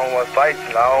smoke. I don't want fights,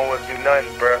 and I don't want to do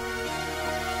nothing, bro.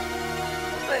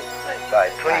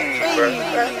 Like, please, bro.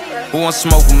 Who want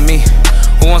smoke with me?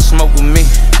 Who want smoke with me?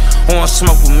 Who want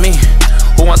smoke with me?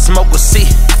 Who want smoke with C?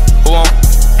 Who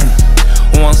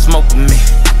want smoke with me?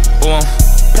 Who want?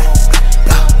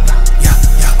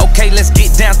 Okay, let's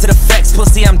get down to the facts,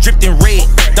 pussy, I'm dripped in red.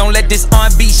 Don't let this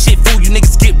R&B shit fool you,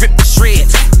 niggas get ripped to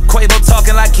shreds. Quavo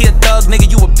talking like he a thug,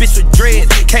 nigga, you a bitch with dread.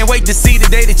 Can't wait to see the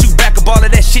day that you back up all of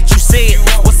that shit you said.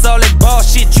 What's all that ball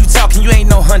shit you talking, you ain't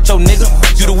no huncho, nigga.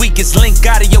 You the weakest link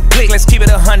out of your clique, let's keep it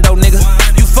a hundo, nigga.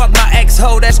 You fuck my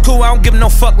ex-ho, that's cool, I don't give no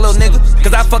fuck, little nigga.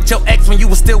 Cause I fucked your ex when you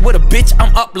was still with a bitch,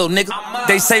 I'm up, little nigga.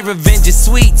 They say revenge is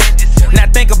sweet,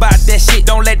 now think about that shit.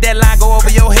 Don't let that line go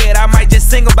over your head, I might just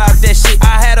sing about that shit.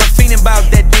 I had a feeling about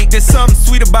that dick, there's something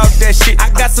sweet about that shit. I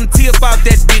got some tea about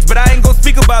that bitch, but I ain't gon'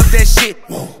 speak about that shit.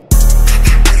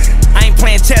 I ain't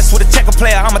playing chess with a checker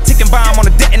player, I'm a ticking bomb on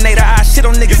a detonator. I shit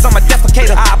on niggas, I'm a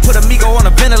defecator. I put amigo on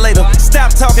a ventilator.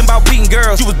 Stop talking about beating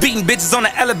girls, you was beating bitches on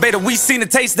the elevator. We seen the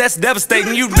taste, that's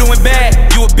devastating. You doing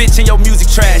bad, you a bitch and your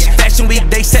music trash. Fashion week,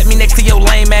 they set me next to your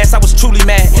lame ass, I was truly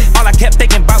mad. All I kept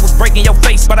thinking about was breaking your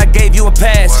face, but I gave you a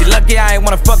pass. You lucky I ain't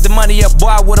wanna fuck the money up,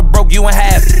 boy, I would've broke you in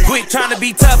half. Quit trying to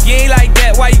be tough, you ain't like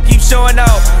that, why you keep showing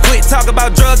off? Quit talk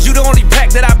about drugs, you the only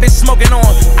pack that I've been smoking on.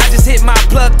 I just hit my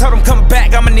plug, told him come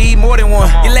back, I'ma need more than one.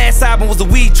 Your last album was a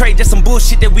weed trade, just some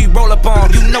bullshit that we roll up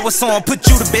on. You know what's on, put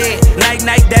you to bed. Night,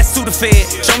 night, that's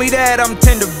Sudafed. Show me that I'm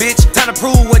tender, bitch. Time to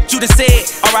prove what you done said.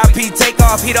 R.I.P. take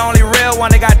off, he the only real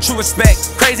one that got true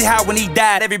respect. Crazy how when he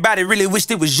died, everybody really wished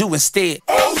it was you instead.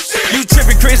 Oh, shit. You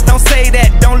trippin', Chris, don't say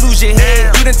that, don't lose your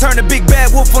head. You done turned a big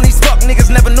bad wolf on these fuck niggas,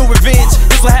 never knew revenge.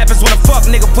 This what happens when a fuck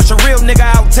nigga push a real nigga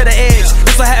out to the edge.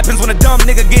 This what happens when a dumb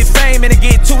nigga get fame and it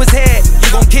get to his head.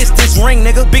 You gon' kiss this ring,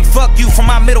 nigga. Big fuck you from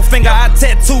my middle finger. I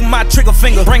tattoo my trigger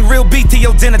finger. Bring real beat to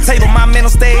your dinner table. My mental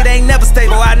state ain't never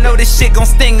stable. I know this shit gon'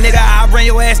 sting, nigga. I ran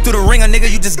your ass through the ringer, nigga.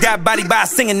 You just got bodied by a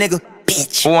singing nigga.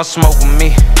 Bitch. Who want smoke with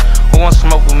me? Who want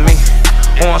smoke with me?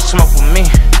 Who want smoke with me?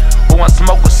 Who want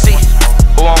smoke with C?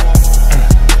 Who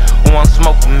want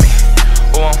smoke with me?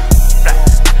 Who want?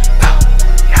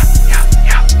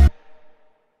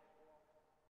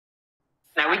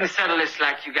 Now we can settle this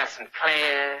like you got some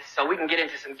class, so we can get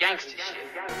into some gangster shit.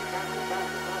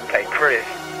 Hey, Chris,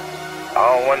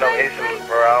 I don't want no issues,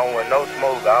 bro. I don't want no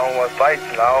smoke. I don't want fights,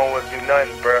 and I don't want to do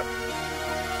nothing, bro.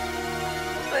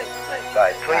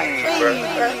 Like, please, bro.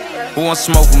 Who want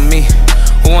smoke with me?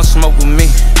 Who want smoke with me?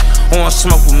 Who want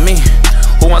smoke with me?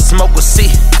 Who want smoke with C?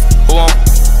 Who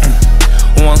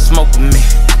want smoke with me?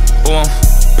 Who want?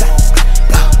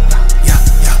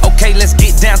 Okay, let's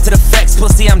get down to the facts,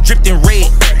 pussy, I'm dripped in red.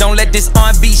 Don't let this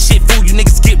R&B shit fool you,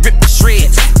 niggas get ripped to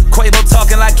shreds. Quavo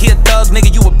talking like he a thug,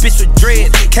 nigga, you a bitch with dread.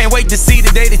 Can't wait to see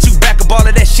the day that you back up all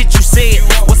of that shit you said.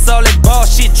 What's all that ball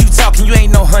shit you talking, you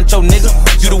ain't no huncho, nigga.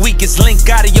 You the weakest link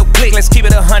out of your clique, let's keep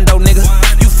it a hundo, nigga.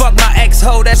 You fuck my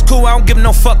ex-hoe, that's cool, I don't give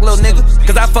no fuck, little nigga.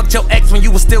 Cause I fucked your ex when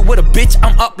you was still with a bitch,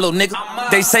 I'm up, little nigga.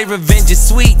 They say revenge is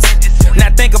sweet,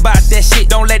 now think about that shit.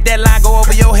 Don't let that line go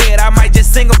over your head, I might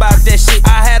just sing about that shit.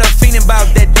 I had a feeling about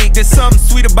that dick, there's something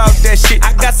sweet about that shit.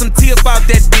 I got some tea about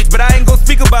that bitch, but I ain't gon'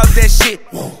 speak about that shit.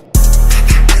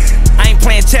 I ain't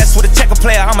playing chess with a checker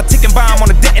player, I'm a ticking bomb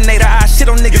on a detonator. I shit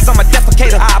on niggas, I'm a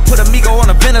defecator. I put Amigo on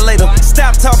a ventilator.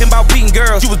 Stop talking about beating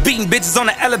girls, you was beating bitches on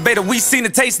the elevator. We seen the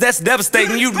taste, that's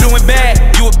devastating. You doing bad,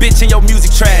 you a bitch and your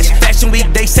music trash. Fashion week,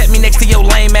 they set me next to your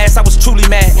lame ass, I was truly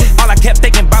mad. All I kept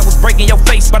thinking about was breaking your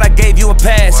face, but I gave you a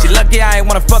pass. You lucky I ain't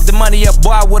wanna fuck the money up,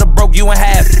 boy, I would've broke you in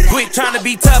half. Quit trying to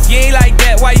be tough, you ain't like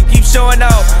that, why you keep showing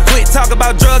off? Quit talking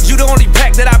about drugs, you the only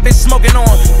pack that I've been smoking on.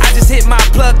 I just hit my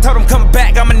plug, told him come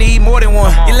back, I'ma need more than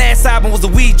one. Your last album was a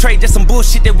weed trade, just some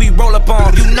bullshit that we roll up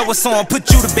on. You know what's on,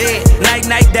 put you to bed. Night,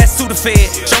 night, that's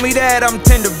Sudafed. Show me that I'm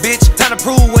tender, bitch. Time to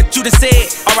prove what you done said.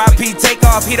 R.I.P. take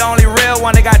off, he the only real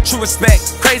one that got true respect.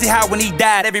 Crazy how when he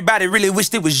died, everybody really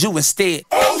wished it was you instead.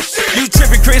 You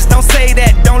trippin', Chris, don't say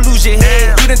that, don't lose your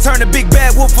head. You done turned a big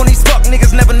bad wolf on these fuck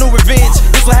niggas, never knew revenge.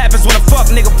 This what happens when a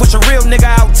fuck nigga push a real nigga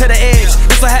out to the edge.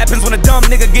 This what happens when a dumb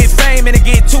nigga get fame and it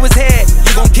get to his head.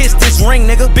 You gon' kiss this ring,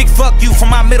 nigga. Big fuck you from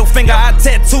my middle finger, I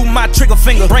tattoo my trigger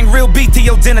finger. Bring real beat to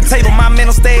your dinner table, my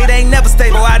mental state ain't never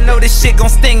stable. I know this shit gon'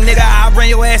 sting, nigga. I run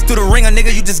your ass through the ringer,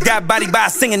 nigga. You just got body by a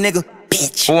singing, nigga.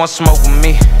 Bitch. Who want smoke with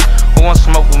me? Who want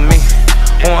smoke with me?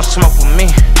 Who want smoke with me?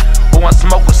 Who want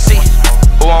smoke with C?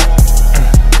 Who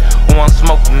want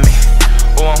smoke with me?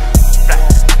 Who want?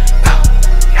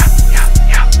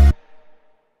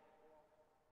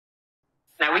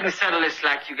 Now we can settle this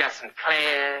like you got some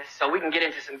class, so we can get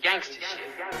into some gangster shit.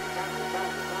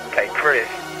 Hey, Chris,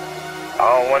 I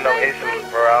don't want no issues,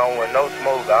 bro. I don't want no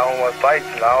smoke. I don't want fights,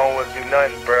 and I don't want to do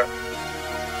nothing, bro.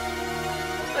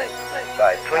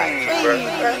 Like, please, bro.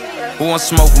 Who want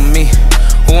smoke with me?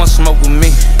 Who want smoke with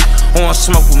me? Who want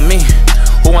smoke with me?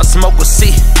 Who want smoke with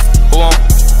C? Who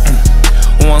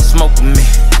want smoke with me?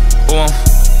 Who want?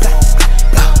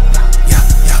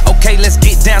 Okay, let's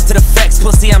get down to the facts,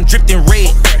 pussy, I'm dripped in red.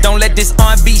 Don't let this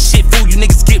R&B shit fool you,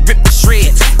 niggas get ripped to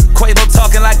shreds. Quavo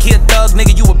talking like he a thug,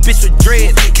 nigga, you a bitch with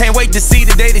dread. Can't wait to see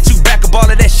the day that you back up all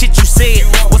of that shit you said.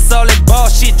 What's all that ball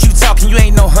shit you talking, you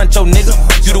ain't no huncho, nigga.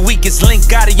 You the weakest link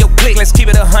out of your clique, let's keep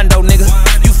it a hundo, nigga.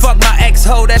 You fuck my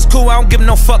ex-hoe, that's cool, I don't give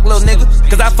no fuck, little nigga.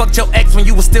 Cause I fucked your ex when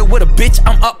you was still with a bitch,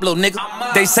 I'm up, little nigga.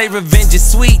 They say revenge is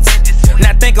sweet,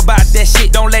 now think about that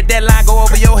shit. Don't let that line go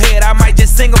over your head, I might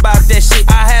just sing about that shit.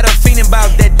 I had a feeling about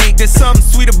that dick, there's something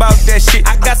sweet about that shit.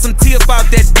 I got some tea about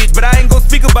that bitch, but I ain't gon'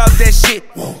 speak about that shit.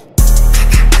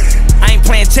 I ain't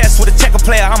playing chess with a checker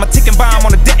player, I'm a ticking bomb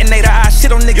on a detonator. I shit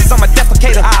on niggas, I'm a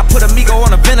defecator. I put Amigo on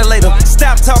a ventilator.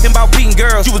 Stop talking about beating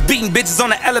girls, you was beating bitches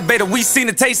on the elevator. We seen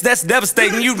the taste, that's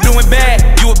devastating. You doing bad,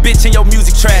 you a bitch and your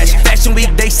music trash. Fashion week,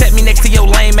 they set me next to your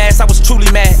lame ass, I was truly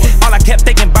mad. All I kept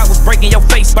thinking about was breaking your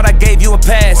face, but I gave you a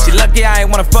pass. You lucky I ain't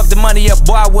wanna fuck the money up,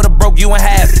 boy, I would've broke you in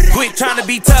half. Quit trying to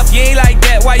be tough, you ain't like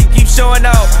that, why you keep showing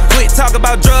off? Quit talking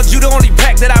about drugs, you the only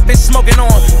pack that I've been smoking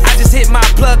on. I just hit my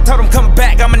plug, told him come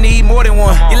back, I'ma need more than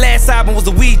one. Your last album was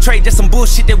a weed trade, just some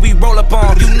bullshit that we roll up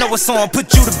on. You know what's on,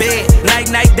 put you to bed. Night,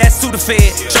 night, that's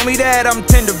Sudafed. Show me that I'm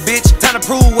tender, bitch. Time to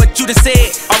prove what you done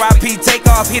said. R.I.P. take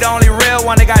off, he the only real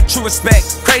one that got true respect.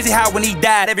 Crazy how when he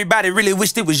died, everybody really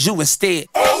wished it was you instead.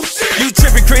 You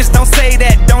trippin', Chris, don't say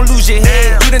that, don't lose your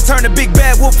head. You done turned a big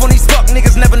bad wolf on these fuck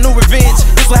niggas, never knew revenge.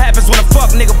 This what happens when a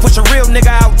fuck nigga push a real nigga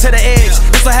out to the edge.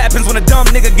 This what happens when a dumb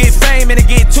nigga get fame and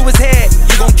it get to his head.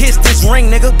 You gon' kiss this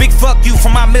ring, nigga. Big fuck you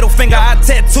from my middle finger, I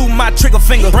tattoo my trigger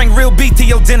finger. Bring real beat to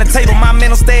your dinner table, my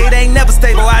mental state ain't never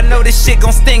stable. I know this shit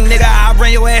gon' sting, nigga. I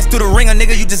ran your ass through the ringer,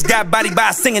 nigga. You just got body by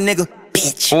a singing, nigga.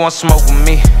 Bitch. Who want smoke with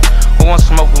me? Who want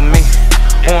smoke with me?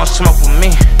 Who want smoke with me?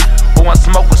 Who want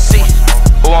smoke with C?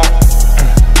 Who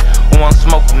want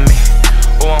smoke with me?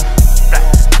 Who want?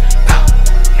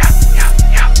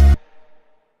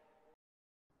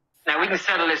 Now we can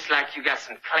settle this like you got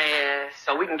some class,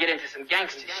 so we can get into some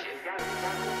gangster shit.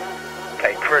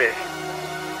 Hey, Chris,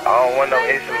 I don't want no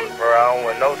issues, bro. I don't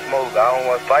want no smoke. I don't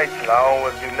want fights, and I don't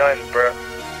want to do nothing, bro.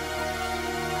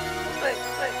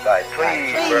 Like,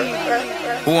 please, bro.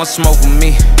 Who want smoke with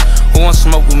me? Who want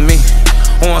smoke with me?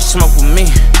 Who want smoke with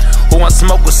me? Who want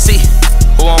smoke with C?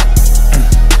 Who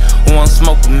want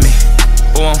smoke with me?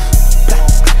 Who want?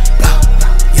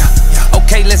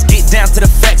 Okay, let's get down to the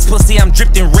facts, pussy, I'm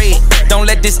dripped in red. Don't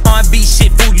let this R&B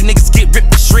shit fool you, niggas get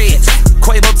ripped to shreds.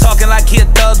 Quavo talking like he a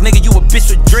thug, nigga, you a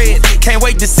bitch with dread. Can't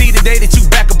wait to see the day that you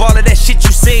back up all of that shit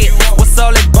you said. What's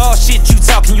all that ball shit you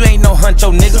talking, you ain't no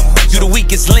huncho, nigga. You the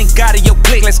weakest link out of your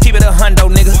clique, let's keep it a hundo,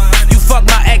 nigga. You fuck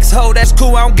my ex-hoe, that's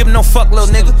cool, I don't give no fuck,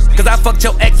 little nigga. Cause I fucked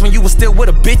your ex when you was still with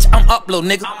a bitch, I'm up, little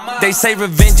nigga. They say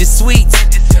revenge is sweet,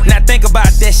 now think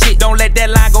about that shit. Don't let that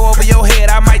line go over your head,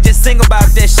 I might just sing about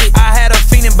that shit. I had a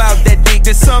feeling about that dick,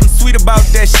 there's something sweet about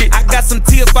that shit. I got some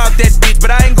tea about that bitch, but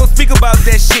I ain't gon' speak about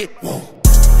that shit.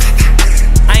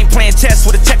 I ain't playing chess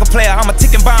with a checker player, I'm a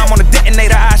ticking bomb on a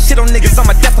detonator. I shit on niggas, I'm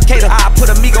a defecator. I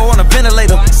put Amigo on a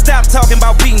ventilator. Stop talking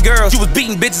about beating girls, you was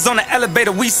beating bitches on the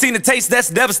elevator. We seen the taste, that's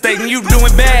devastating. You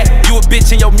doing bad, you a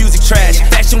bitch and your music trash.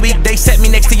 Fashion week, they set me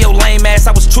next to your lame ass,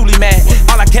 I was truly mad.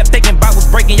 All I kept thinking about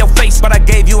was breaking your face, but I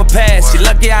gave you a pass. You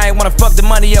lucky I ain't wanna fuck the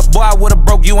money up, boy, I would've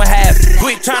broke you in half.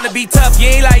 Quit trying to be tough,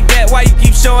 you ain't like that, why you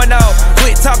keep showing off?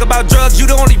 Quit talk about drugs, you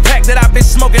the only pack that I've been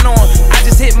smoking on. I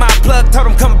just hit my plug,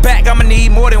 told him come back, I'ma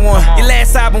need more than one. Your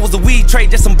last album was a weed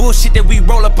trade, just some bullshit that we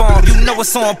roll up on. You know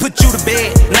what's on, put you to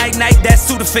bed. Night, night, that's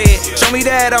Sudafed. Show me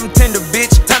that I'm tender,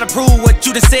 bitch. Time to prove what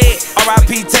you done said.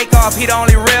 R.I.P. take off, he the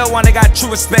only real one that got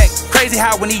true respect. Crazy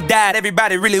how when he died,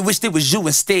 everybody really wished it was you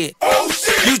instead.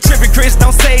 You trippin', Chris,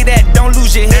 don't say that, don't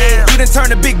lose your head. You done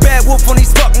turned a big bad wolf on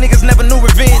these fuck niggas, never knew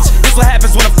revenge. This what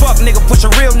happens when a fuck nigga push a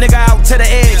real nigga out to the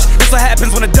edge. This what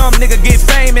happens when a dumb nigga get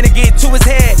fame and it get to his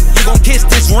head. You gon' kiss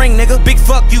this ring, nigga. Big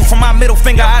fuck you from my middle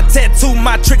finger. I tattoo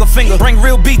my trigger finger. Bring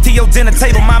real beat to your dinner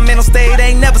table. My mental state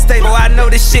ain't never stable. I know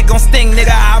this shit gon' sting,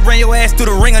 nigga. I run your ass through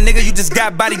the ringer, nigga. You just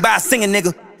got body by a singing,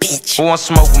 nigga. Bitch. Who want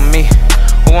smoke with me?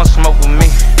 Who want smoke with me?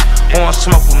 Who want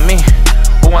smoke with me?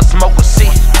 Who want smoke with C?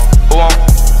 Who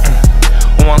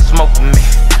want smoke with me?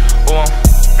 Who want?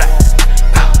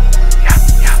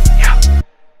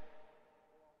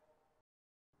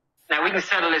 Now we can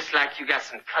settle this like you got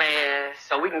some class,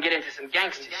 so we can get into some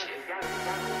gangster shit.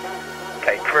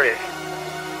 Hey, Chris,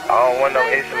 I don't want no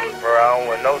issues, bro. I don't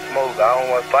want no smoke. I don't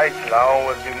want fights, and I don't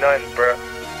want to do nothing, bro.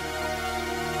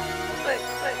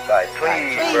 Like,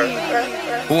 please, bro.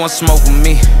 Who want smoke with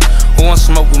me? Who want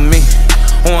smoke with me?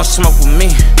 Who want smoke with me?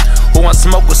 Who want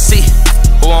smoke with C?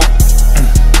 Who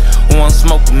want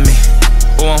smoke with me?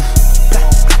 Who want?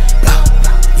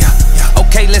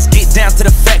 Okay, let's get down to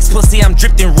the facts, pussy, I'm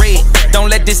dripped in red. Don't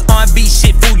let this R&B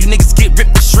shit fool you, niggas get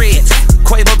ripped to shreds.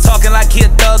 Quavo talking like he a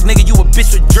thug, nigga, you a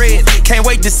bitch with dread. Can't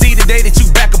wait to see the day that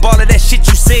you back up all of that shit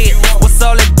you said. What's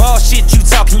all that ball shit you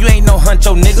talking, you ain't no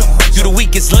huncho, nigga. You the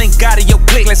weakest link out of your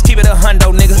clique, let's keep it a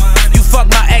hundo, nigga. You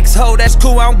fuck my ex-hoe, that's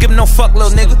cool, I don't give no fuck,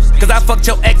 little nigga. Cause I fucked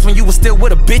your ex when you was still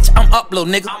with a bitch, I'm up, little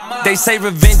nigga. They say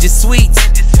revenge is sweet,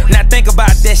 now think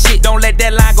about that shit. Don't let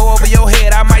that line go over your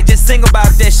head, I might just sing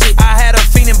about that shit. I had a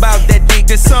feeling about that dick,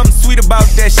 there's something sweet about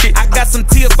that shit. I got some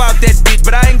tea about that bitch,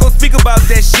 but I ain't gon' speak about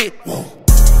that shit.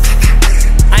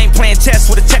 I ain't playing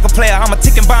chess with a checker player, I'm a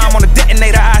ticking bomb on a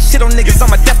detonator. I shit on niggas,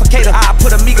 I'm a defecator. I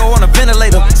put Amigo on a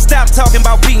ventilator. Stop talking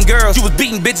about beating girls, you was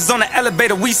beating bitches on the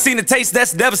elevator. We seen the taste,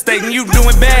 that's devastating. You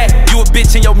doing bad, you a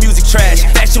bitch and your music trash.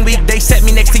 Fashion week, they set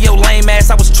me next to your lame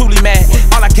ass, I was truly mad.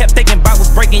 All I kept thinking about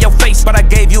was breaking your face, but I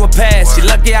gave you a pass. You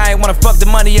lucky I ain't wanna fuck the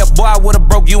money up, boy, I would've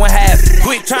broke you in half.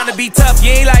 Quit trying to be tough,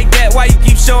 you ain't like that, why you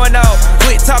keep showing off?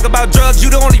 Quit talk about drugs, you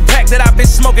the only pack that I've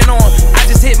been smoking on. I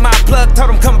just hit my plug,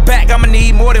 told him come back, I'ma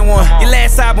need more than one. Your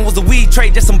last album was a weed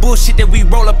trade, just some bullshit that we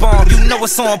roll up on. You know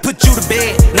what's on, put you to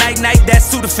bed. Night, night,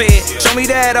 that's Sudafed. Show me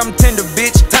that I'm tender,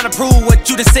 bitch. Time to prove what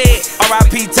you done said.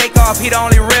 R.I.P. take off, he the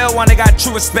only real one that got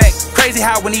true respect. Crazy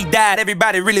how when he died,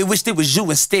 everybody really wished it was you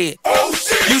instead.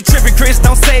 You trippin', Chris,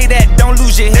 don't say that, don't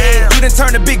lose your head. You done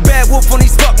turned a big bad wolf on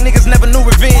these fuck niggas, never knew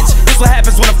revenge. This what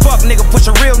happens when a fuck nigga push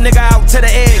a real nigga out to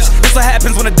the edge. This what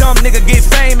happens when a dumb nigga get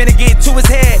fame and it get to his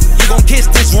head. You gon' kiss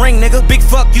this ring, nigga. Big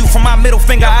fuck you from my middle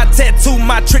finger. I tattoo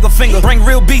my trigger finger. Bring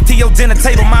real beat to your dinner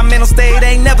table. My mental state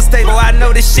ain't never stable. I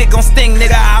know this shit gon' sting,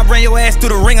 nigga. I ran your ass through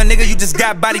the ringer, nigga. You just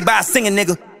got body by a singing,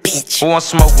 nigga. Bitch. Who want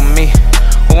smoke with me?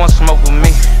 Who want smoke with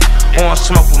me? Who want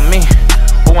smoke with me?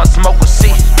 Who want smoke with C?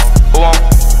 Who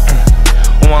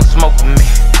want smoke with me?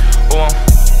 Who want?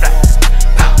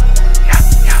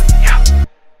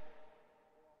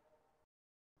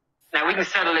 Now we can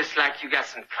settle this like you got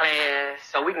some class,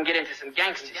 so we can get into some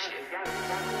gangster shit.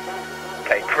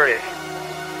 Hey Chris,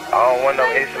 I don't want no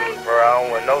issues, bro. I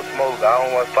don't want no smoke. I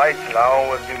don't want fights, and I don't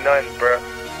want to do nothing, bro.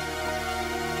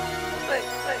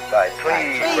 Like,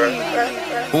 please, bro.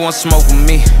 Who want smoke with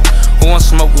me? Who want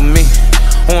smoke with me?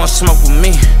 Who want smoke with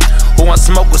me? Who want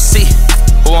smoke with C?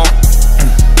 Who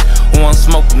want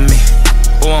smoke with me?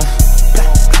 Who want?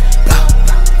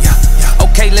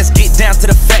 Okay, let's get down to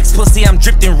the facts, pussy, I'm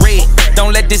dripping red.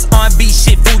 Don't let this R&B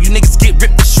shit fool you, niggas get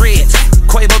ripped to shreds.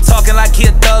 Quavo talking like he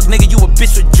a thug, nigga, you a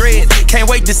bitch with dread. Can't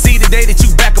wait to see the day that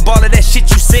you back up all of that shit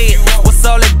you said. What's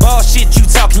all that ball shit you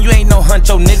talking, you ain't no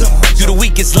huncho, nigga. You the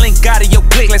weakest link out of your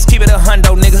clique, let's keep it a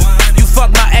hundo, nigga. You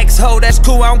fuck my ex-ho, that's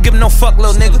cool, I don't give no fuck,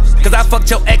 little nigga. Cause I fucked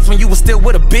your ex when you was still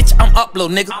with a bitch, I'm up, little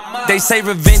nigga. They say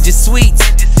revenge is sweet.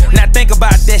 Now think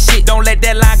about that shit, don't let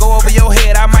that line go over your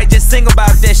head. I might just sing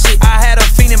about that shit. I had a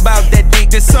feeling about that dick,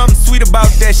 there's something sweet about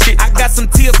that shit. I got some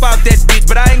tea about that bitch,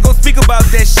 but I ain't gon' speak about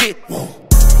that shit.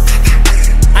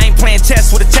 I ain't playing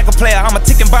chess with a checker player, I'm a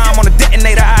ticking bomb on a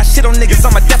detonator. I shit on niggas,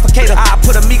 I'm a defecator. I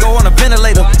put Amigo on a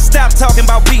ventilator. Stop talking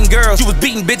about beating girls, you was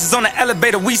beating bitches on the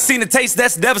elevator. We seen the taste,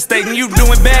 that's devastating. You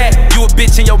doing bad, you a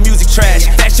bitch and your music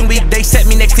trash. Fashion week, they set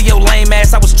me next to your lame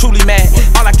ass, I was truly mad.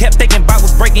 All I kept thinking about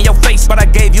was breaking your face, but I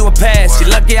gave you a pass.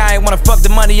 You lucky I ain't wanna fuck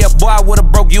the money up, boy, I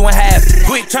would've broke you in half.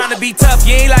 Quit trying to be tough,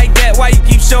 you ain't like that, why you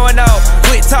keep showing off?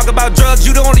 Quit talk about drugs,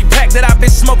 you the only pack that I've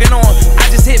been smoking on. I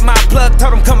just hit my plug,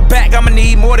 told him come back, I'ma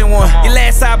need more than one. Your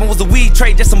last album was a weed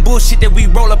trade, just some bullshit that we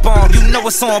roll up on. You know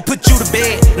what's on, put you to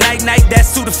bed. Night, night,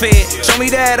 that's Sudafed. Show me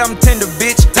that I'm tender,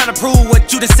 bitch. Time to prove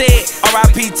what you done said.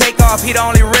 R.I.P. take off, he the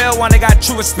only real one that got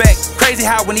true respect. Crazy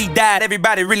how when he died,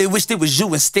 everybody really wished it was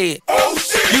you instead.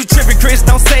 You trippin', Chris,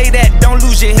 don't say that, don't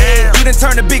lose your head. You done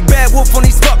turned a big bad wolf on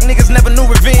these fuck niggas, never knew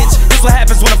revenge. This what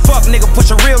happens when a fuck nigga push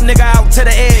a real nigga out to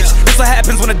the edge. This what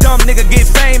happens when a dumb nigga get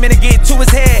fame and it get to his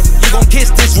head. You gon'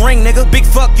 kiss this ring, nigga. Big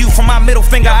fuck you from my middle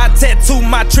finger. I tattoo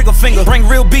my trigger finger. Bring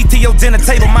real beat to your dinner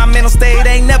table. My mental state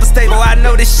ain't never stable. I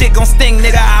know this shit gon' sting,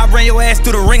 nigga. I ran your ass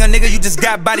through the ringer, nigga. You just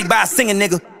got bodied by a singing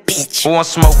nigga. Bitch. Who want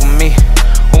smoke with me?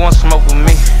 Who want smoke with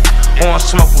me? Who want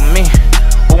smoke with me?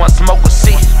 Who want smoke with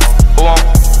C? Who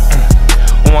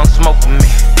want smoke with me?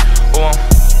 Who want?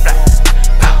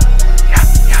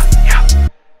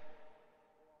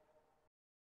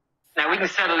 Now we can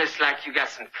settle this like you got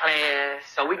some class,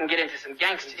 so we can get into some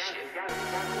gangster shit.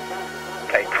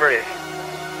 Hey Chris,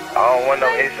 I don't want no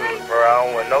issues, bro. I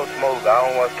don't want no smoke. I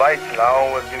don't want fights, and I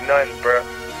don't want to do nothing, bro.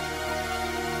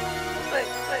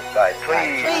 Like,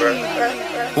 please, bro.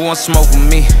 Who want smoke with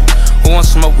me? Who want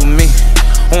smoke with me?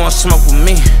 Who want smoke with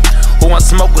me? Who want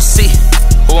smoke with C?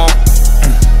 Who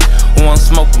want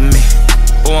smoke with me?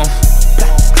 Who want?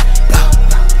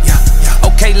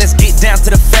 Okay, let's get down to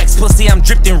the facts, pussy, I'm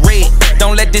dripping red.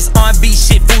 Don't let this R&B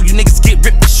shit fool you, niggas get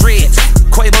ripped to shreds.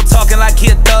 Quavo talking like he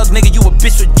a thug, nigga, you a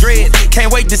bitch with dread.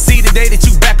 Can't wait to see the day that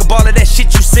you back up all of that shit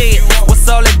you said. What's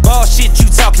all that ball shit you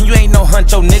talking, you ain't no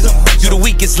huncho, nigga. You the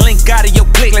weakest link out of your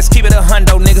clique, let's keep it a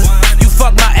hundo, nigga. You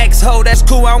fuck my ex-ho, that's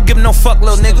cool, I don't give no fuck,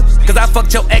 little nigga. Cause I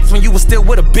fucked your ex when you was still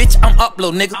with a bitch, I'm up,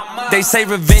 little nigga. They say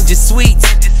revenge is sweet.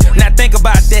 Now think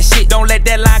about that shit, don't let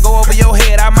that line go over your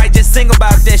head. I might just sing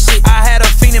about that shit. I had a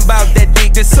feeling about that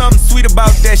dick, there's something sweet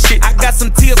about that shit. I got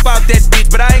some tea about that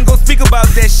bitch, but I ain't gon' speak about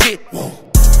that shit.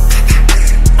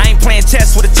 I ain't playing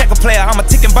chess with a checker player, I'm a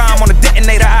ticking bomb on a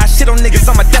detonator. I shit on niggas,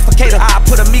 I'm a defecator. I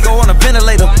put Amigo on a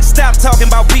ventilator. Stop talking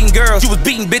about beating girls, you was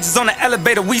beating bitches on the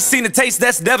elevator. We seen the taste,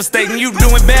 that's devastating. You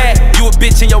doing bad, you a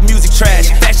bitch and your music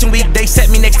trash. Fashion week, they set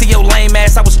me next to your lame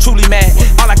ass, I was truly mad.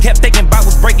 All I kept thinking about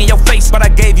was breaking your face, but I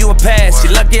gave you a pass.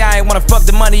 You lucky I ain't wanna fuck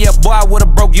the money up, boy, I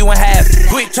would've broke you in half.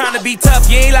 Quit trying to be tough,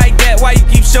 you ain't like that, why you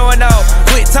keep showing off?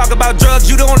 Quit talk about drugs,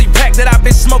 you the only pack that I've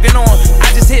been smoking on. I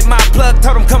just hit my plug,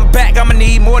 told him come back, I'ma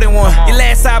need more than one. Your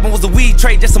last album was a weed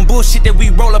trade, just some bullshit that we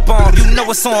roll up on. You know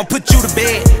what's on, put you to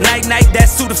bed. Night, night,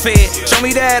 that's Sudafed. Show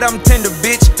me that I'm tender,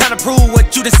 bitch. Time to prove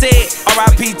what you done said.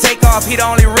 R.I.P. take off, he the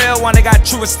only real one that got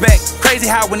true respect. Crazy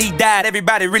how when he died,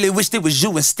 everybody really wished it was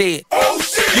you instead.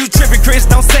 You trippin', Chris,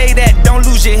 don't say that, don't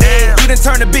lose your head. You done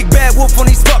turned a big bad wolf on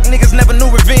these fuck niggas, never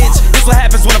knew revenge. This what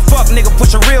happens when a fuck nigga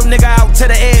push a real nigga out to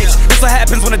the edge. This what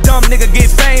happens when a dumb nigga get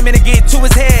fame and it get to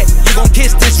his head. You gon'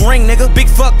 kiss this ring, nigga. Big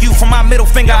fuck you from my middle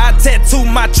finger. I tattoo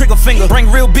my trigger finger. Bring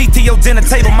real beat to your dinner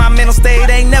table. My mental state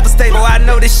ain't never stable. I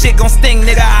know this shit gon' sting,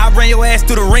 nigga. I ran your ass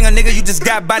through the ringer, nigga. You just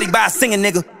got bodied by a singing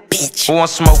nigga. Bitch. Who want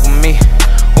smoke with me?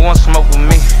 Who want smoke with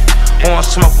me? Who want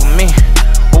smoke with me?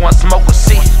 Who want smoke with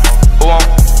C? Who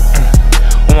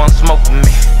want smoke with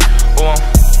me? Who want?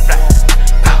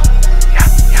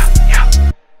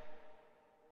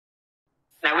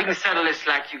 Now we can settle this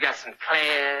like you got some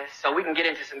class, so we can get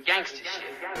into some gangster shit.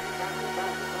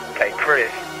 Hey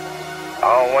Chris,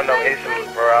 I don't want no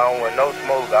issues, bro. I don't want no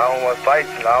smoke. I don't want fights,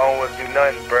 and I don't want to do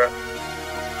nothing, bro.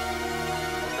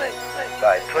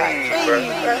 Like, please, bro.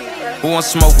 Who want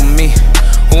smoke with me?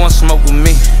 Who want smoke with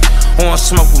me? Who want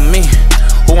smoke with me?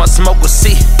 Who want smoke with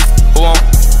C? Who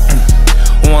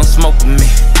want smoke with me?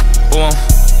 Who want?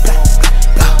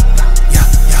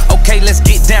 Okay, let's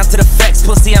get down to the facts,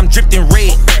 pussy, I'm dripping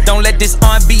red. Don't let this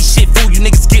R&B shit fool you,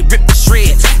 niggas get ripped to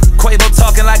shreds. Quavo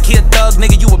talking like he a thug,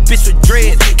 nigga, you a bitch with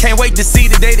dread. Can't wait to see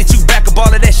the day that you back up all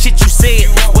of that shit you said.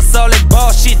 What's all that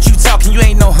ball shit you talking, you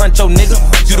ain't no huncho, nigga.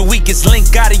 You the weakest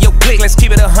link out of your clique, let's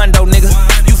keep it a hundo, nigga.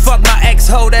 You fuck my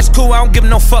ex-ho, that's cool, I don't give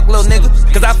no fuck, little nigga.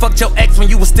 Cause I fucked your ex when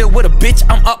you was still with a bitch,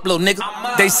 I'm up, little nigga.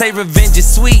 They say revenge is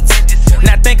sweet.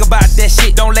 Now think about that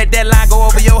shit, don't let that line go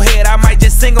over your head. I might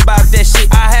just sing about that shit.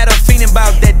 I had a feeling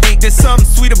about that dick, there's something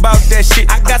sweet about that shit.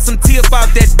 I got some tea about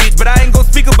that bitch, but I ain't gon'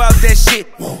 speak about that shit.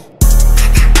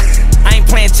 I ain't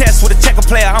playing chess with a checker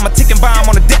player, I'm a ticking bomb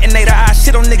on a detonator. I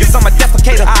shit on niggas, I'm a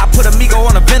defecator. I put Amigo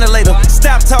on a ventilator.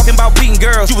 Stop talking about beating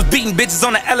girls, you was beating bitches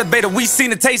on the elevator. We seen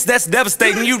the taste, that's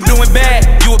devastating. You doing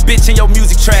bad, you a bitch and your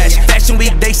music trash. Fashion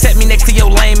week, they set me next to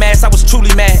your lame ass, I was truly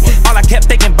mad. All I kept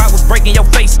thinking about was breaking your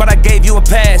face, but I gave you a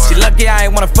pass. You lucky I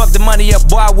ain't wanna fuck the money up,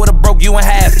 boy, I would've broke you in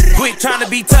half. Quit trying to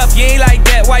be tough, you ain't like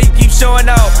that, why you keep showing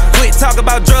off? Quit talk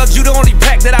about drugs, you the only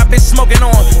pack that I've been smoking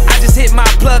on. I just hit my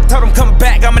plug, told him come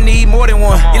back, I'ma need more than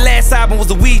one. Your last album was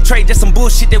a weed trade, just some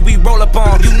bullshit that we roll up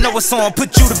on. You know what's on,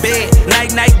 put you to bed.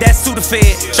 Night, night, that's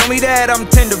Sudafed. Show me that I'm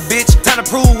tender, bitch. Time to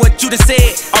prove what you done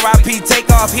said. R.I.P.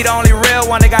 take off, he the only real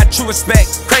one that got true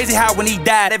respect. Crazy how when he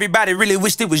died, everybody really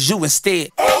wished it was you instead.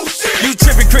 You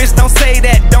trippin', Chris, don't say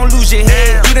that, don't lose your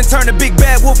head. You done turned a big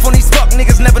bad wolf on these fuck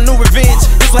niggas, never knew revenge.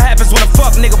 This what happens when a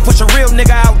fuck nigga push a real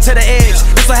nigga out to the edge.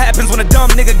 This what happens when a dumb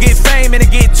nigga get fame and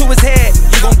it get to his head.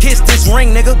 You gon' kiss this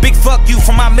ring, nigga. Big fuck you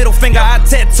from my middle finger. I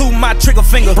tattoo my trigger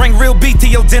finger. Bring real beat to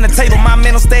your dinner table. My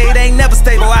mental state ain't never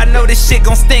stable. I know this shit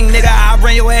gon' sting, nigga. I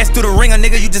ran your ass through the ringer,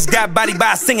 nigga. You just got body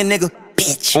by a singing, nigga.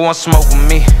 Bitch. Who want smoke with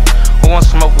me? Who want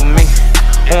smoke with me?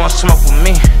 Who want smoke with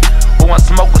me? Who want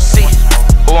smoke with C?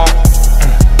 Who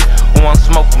want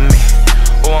smoke with me?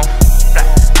 Who want?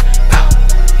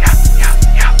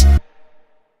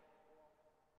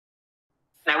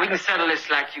 Now we can settle this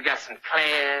like you got some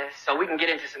class, so we can get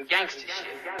into some gangster shit.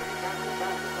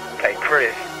 Hey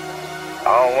Chris,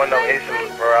 I don't want no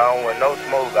issues, bro. I don't want no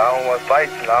smoke. I don't want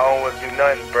fights, and I don't want to do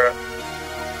nothing, bro.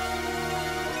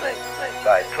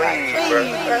 Like, please, bro.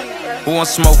 Who want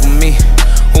smoke with me?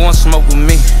 Who want smoke with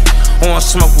me? Who want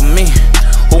smoke with me?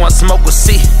 Who want smoke with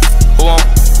C? Who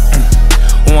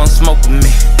want smoke with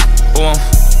me? Who want?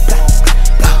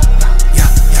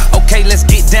 Okay, let's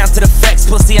get down to the facts,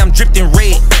 pussy, I'm dripping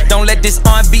red. Don't let this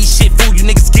R&B shit fool you,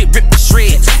 niggas get ripped to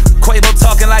shreds. Quavo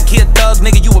talking like he a thug,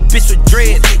 nigga, you a bitch with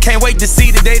dread. Can't wait to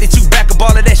see the day that you back up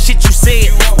all of that shit you said.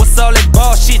 What's all that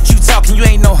ball shit you talking, you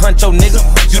ain't no huncho, nigga.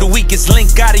 You the weakest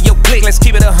link out of your clique, let's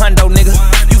keep it a hundo, nigga.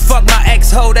 You fuck my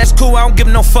ex-ho, that's cool, I don't give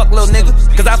no fuck, little nigga.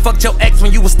 Cause I fucked your ex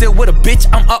when you was still with a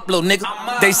bitch, I'm up, little nigga.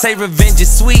 They say revenge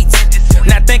is sweet.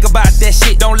 Now think about that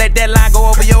shit, don't let that line go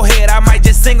over your head. I might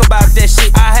just sing about that shit.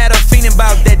 I had a feeling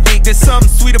about that dick, there's something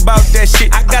sweet about that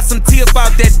shit. I got some tea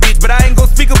about that bitch, but I ain't gon'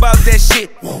 speak about that shit.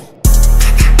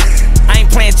 I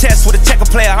ain't playing chess with a checker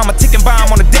player, I'm a ticking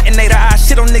bomb on a detonator. I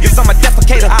shit on niggas, I'm a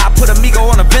defecator. I put Amigo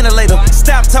on a ventilator.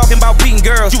 Stop talking about beating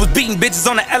girls, you was beating bitches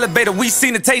on the elevator. We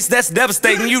seen the taste, that's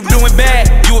devastating. You doing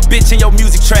bad, you a bitch and your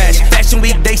music trash. Fashion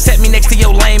week, they set me next to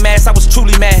your lame ass, I was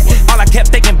truly mad. All I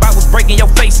kept thinking about was breaking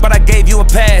your face, but I gave you a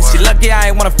pass. You lucky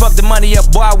I ain't wanna fuck the money up,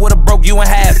 boy, I would've broke you in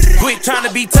half. Quit trying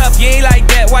to be tough, you ain't like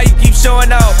that, why you keep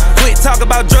showing off? Quit talk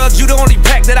about drugs, you the only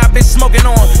pack that I've been smoking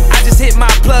on. I just hit my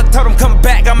plug, told him come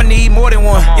back, I'ma need more than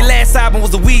one. Your last album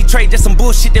was a weed trade, just some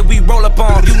bullshit that we roll up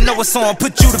on. You know what's on,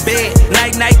 put you to bed.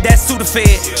 Night, night, that's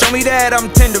Sudafed. Show me that I'm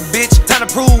tender, bitch. Time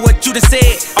to prove what you done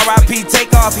said. R.I.P.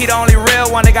 take off, he the only real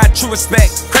one that got true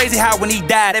respect. Crazy how when he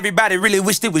died, everybody really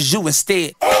wished it was you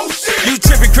instead. You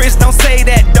trippin', Chris, don't say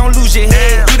that, don't lose your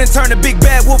head. You done turned a big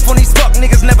bad wolf on these fuck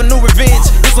niggas, never knew revenge.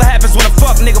 This what happens when a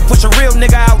fuck nigga push a real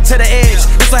nigga out to the edge.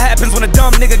 This what happens when a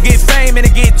dumb nigga get fame and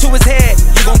it get to his head.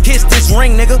 You gon' kiss this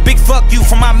ring, nigga. Big fuck you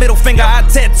from my middle finger. I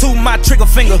tattoo my trigger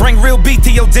finger. Bring real beat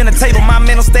to your dinner table. My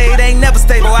mental state ain't never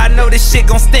stable. I know this shit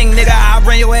gon' sting, nigga. I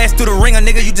ran your ass through the ringer,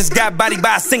 nigga. You just got body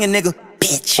by a singing, nigga.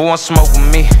 Bitch. Who want smoke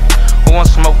with me? Who want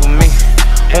smoke with me?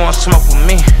 Who want smoke with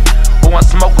me? Who want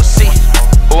smoke with C?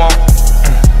 Who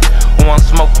want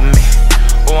smoke with me?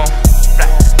 Who want?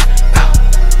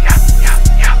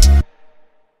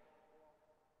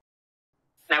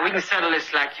 Now we can settle this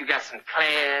us like you got some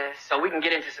class, so we can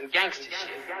get into some gangster shit.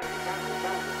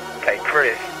 Hey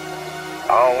Chris,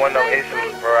 I don't want no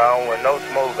issues, bro. I don't want no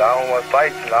smoke. I don't want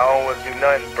fights, and I don't want to do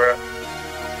nothing, bro.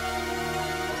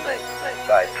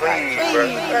 Like, please, bro.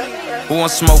 Who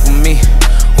want smoke with me?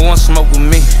 Who want smoke with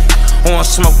me? Who want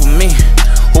smoke with me?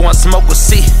 Who want smoke with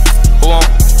C? Who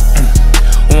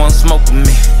want smoke with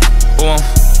me? Who want?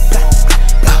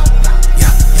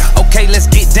 Okay, let's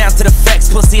get down to the facts,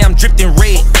 pussy, I'm dripped in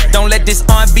red. Don't let this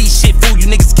R&B shit fool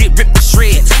you, niggas get ripped to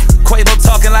shreds. Quavo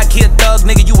talking like he a thug,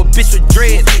 nigga, you a bitch with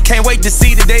dread. Can't wait to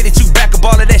see the day that you back up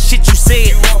all of that shit you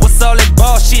said. What's all that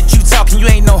ball shit you talking, you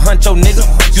ain't no huncho, nigga.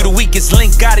 You the weakest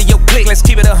link out of your clique, let's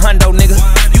keep it a hundo, nigga.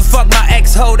 You fuck my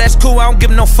ex-ho, that's cool, I don't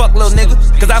give no fuck, little nigga.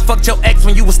 Cause I fucked your ex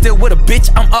when you was still with a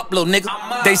bitch, I'm up, little nigga.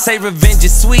 They say revenge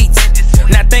is sweet,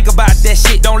 now think about that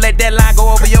shit. Don't let that line go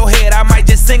over your head, I might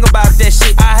just sing about that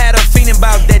shit. I had a feeling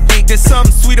about that dick, there's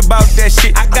something sweet about that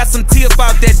shit. I got some tea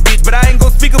about that bitch, but I ain't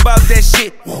gon' speak about that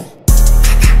shit.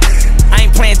 I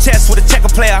ain't playing chess with a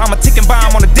checker player, I'm a ticking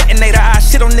bomb on a detonator. I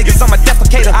shit on niggas, I'm a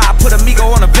defecator. I put amigo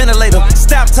on a ventilator.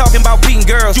 Stop talking about beating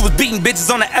girls, you was beating bitches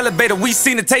on the elevator. We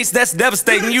seen the taste, that's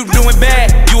devastating. You doing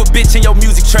bad, you a bitch and your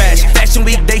music trash. Fashion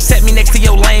week, they set me next to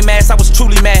your lame ass, I was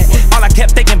truly mad. All I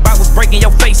kept thinking about was breaking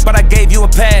your face, but I gave you a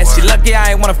pass. You lucky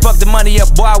I ain't wanna fuck the money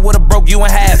up, boy, I would've broke you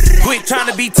in half. Quit trying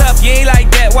to be tough, you ain't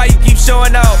like that, why you keep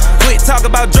showing off? Quit talk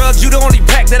about drugs, you the only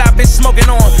pack that I've been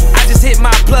smoking on. I just hit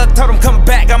my plug, told him come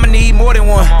back, I'ma need more than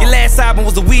one. Your last album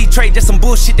was a weed trade, just some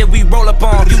bullshit that we roll up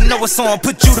on. You know what's on,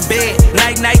 put you to bed.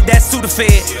 Night, night, that's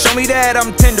Sudafed. Show me that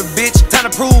I'm tender, bitch. Time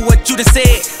to prove what you done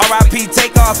said. R.I.P.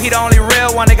 take off, he the only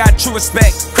real one that got true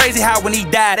respect. Crazy how when he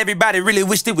died, everybody really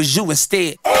wished it was you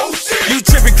instead. Oh, shit. You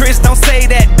trippin', Chris, don't say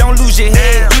that, don't lose your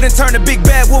head. You done turned a big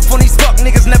bad wolf on these fuck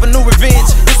niggas, never knew revenge.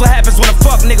 This what happens when a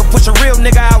fuck nigga push a real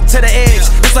nigga out to the edge.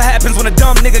 This what happens when a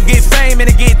dumb nigga get fame and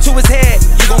it get to his head.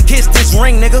 You gon' kiss this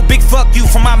ring, nigga. Big fuck you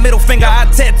from my middle finger. I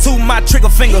tattoo my trigger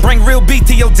finger. Bring real beat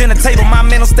to your dinner table. My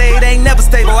mental state ain't never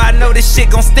stable. I know this shit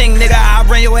gon' sting, nigga. I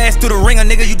ran your ass through the ringer,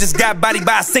 nigga. You just got bodied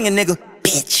by a singing nigga.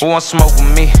 Bitch. Who want smoke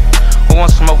with me? Who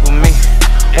want smoke with me?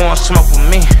 Who want smoke with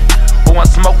me? Who want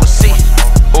smoke with C?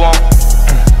 Who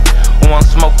want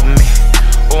smoke with me?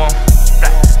 Who want?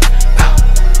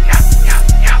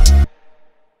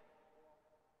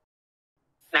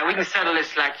 Now we can settle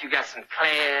this like you got some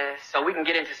class, so we can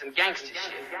get into some gangster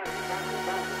shit.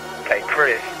 Hey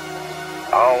Chris,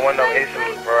 I don't want no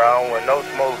issues, bro. I don't want no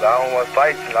smoke. I don't want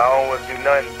fights, and I don't want to do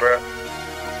nothing, bro.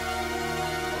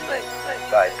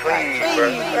 Like, please,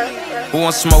 bro. Who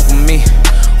want smoke with me?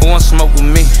 Who want smoke with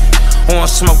me? Who want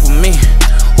smoke with me?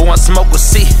 Who want smoke with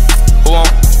C? Who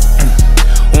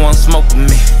want smoke with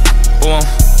me? Who want?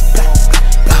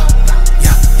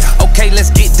 Okay,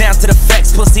 let's get down to the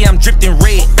facts, pussy, I'm dripped in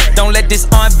red. Don't let this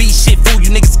R&B shit fool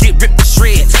you, niggas get ripped to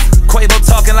shreds. Quavo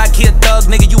talking like he a thug,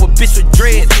 nigga, you a bitch with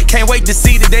dread. Can't wait to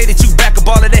see the day that you back up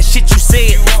all of that shit you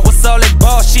said. What's all that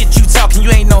ball shit you talking, you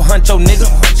ain't no huncho, nigga.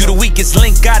 You the weakest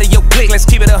link out of your clique, let's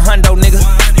keep it a hundo, nigga.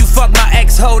 You fuck my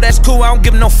ex-ho, that's cool, I don't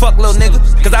give no fuck, little nigga.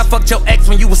 Cause I fucked your ex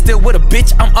when you was still with a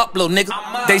bitch, I'm up, little nigga.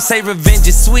 They say revenge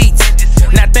is sweet,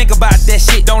 now think about that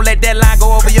shit. Don't let that line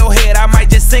go over your head, I might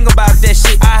just sing about that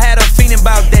shit. I had a feeling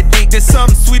about that dick, there's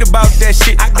something sweet about that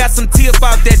shit. I got some tea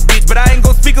about that bitch, but I ain't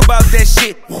gon' speak about that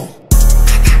shit.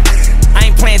 I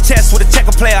ain't playing chess with a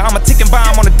checker player, I'm a ticking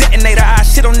bomb on a detonator. I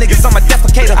shit on niggas, I'm a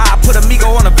defecator. I put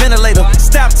amigo on a ventilator.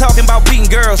 Stop talking about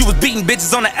beating girls, you was beating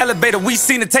bitches on the elevator. We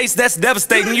seen the taste, that's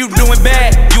devastating. You doing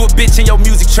bad, you a bitch and your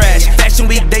music trash.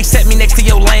 Fashion week, they set me next to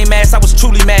your lame ass, I was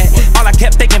truly mad. All I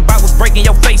kept thinking about was breaking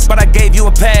your face, but I gave you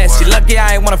a pass. You lucky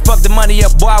I ain't wanna fuck the money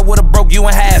up, boy, I would've broke you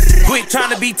in half. Quit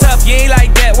trying to be tough, you ain't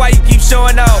like that, why you keep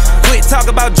showing off? Quit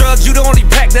talk about drugs, you the only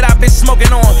pack that I've been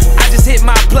smoking on. I just hit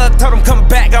my plug, told him come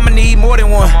back, I'ma need more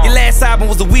than one. Your last album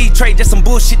was a weed trade, just some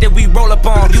bullshit that we roll up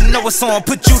on. You know what's on,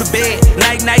 put you to bed.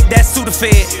 Night, night, that's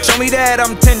Sudafed. Show me that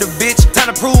I'm tender, bitch.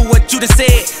 Time to prove what you done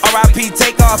said. R.I.P.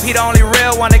 take off, he the only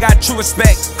real one that got true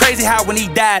respect. Crazy how when he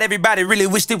died, everybody really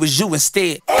wished it was you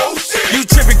instead. Oh, shit. You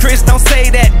trippin', Chris, don't say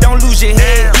that, don't lose your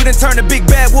head. You done turned a big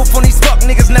bad wolf on these fuck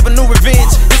niggas, never knew revenge.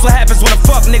 This what happens when a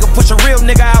fuck nigga push a real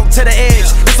nigga out to the edge.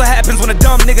 This what happens when a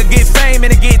dumb nigga get fame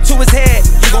and it get to his head.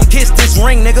 You gon' kiss this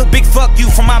ring, nigga. Big fuck you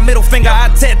from my middle finger. I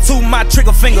tattoo my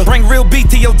trigger finger. Bring real beat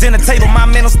to your dinner table. My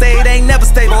mental state ain't never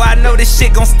stable. I know this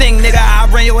shit gon' sting, nigga. I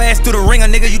ran your ass through the ringer,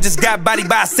 nigga. You just got bodied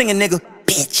by a singing nigga.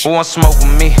 Bitch. Who want smoke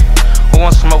with me? Who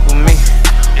want smoke with me?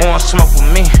 Who want smoke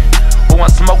with me? Who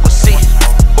want smoke with C?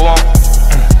 Who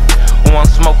want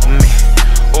smoke with me?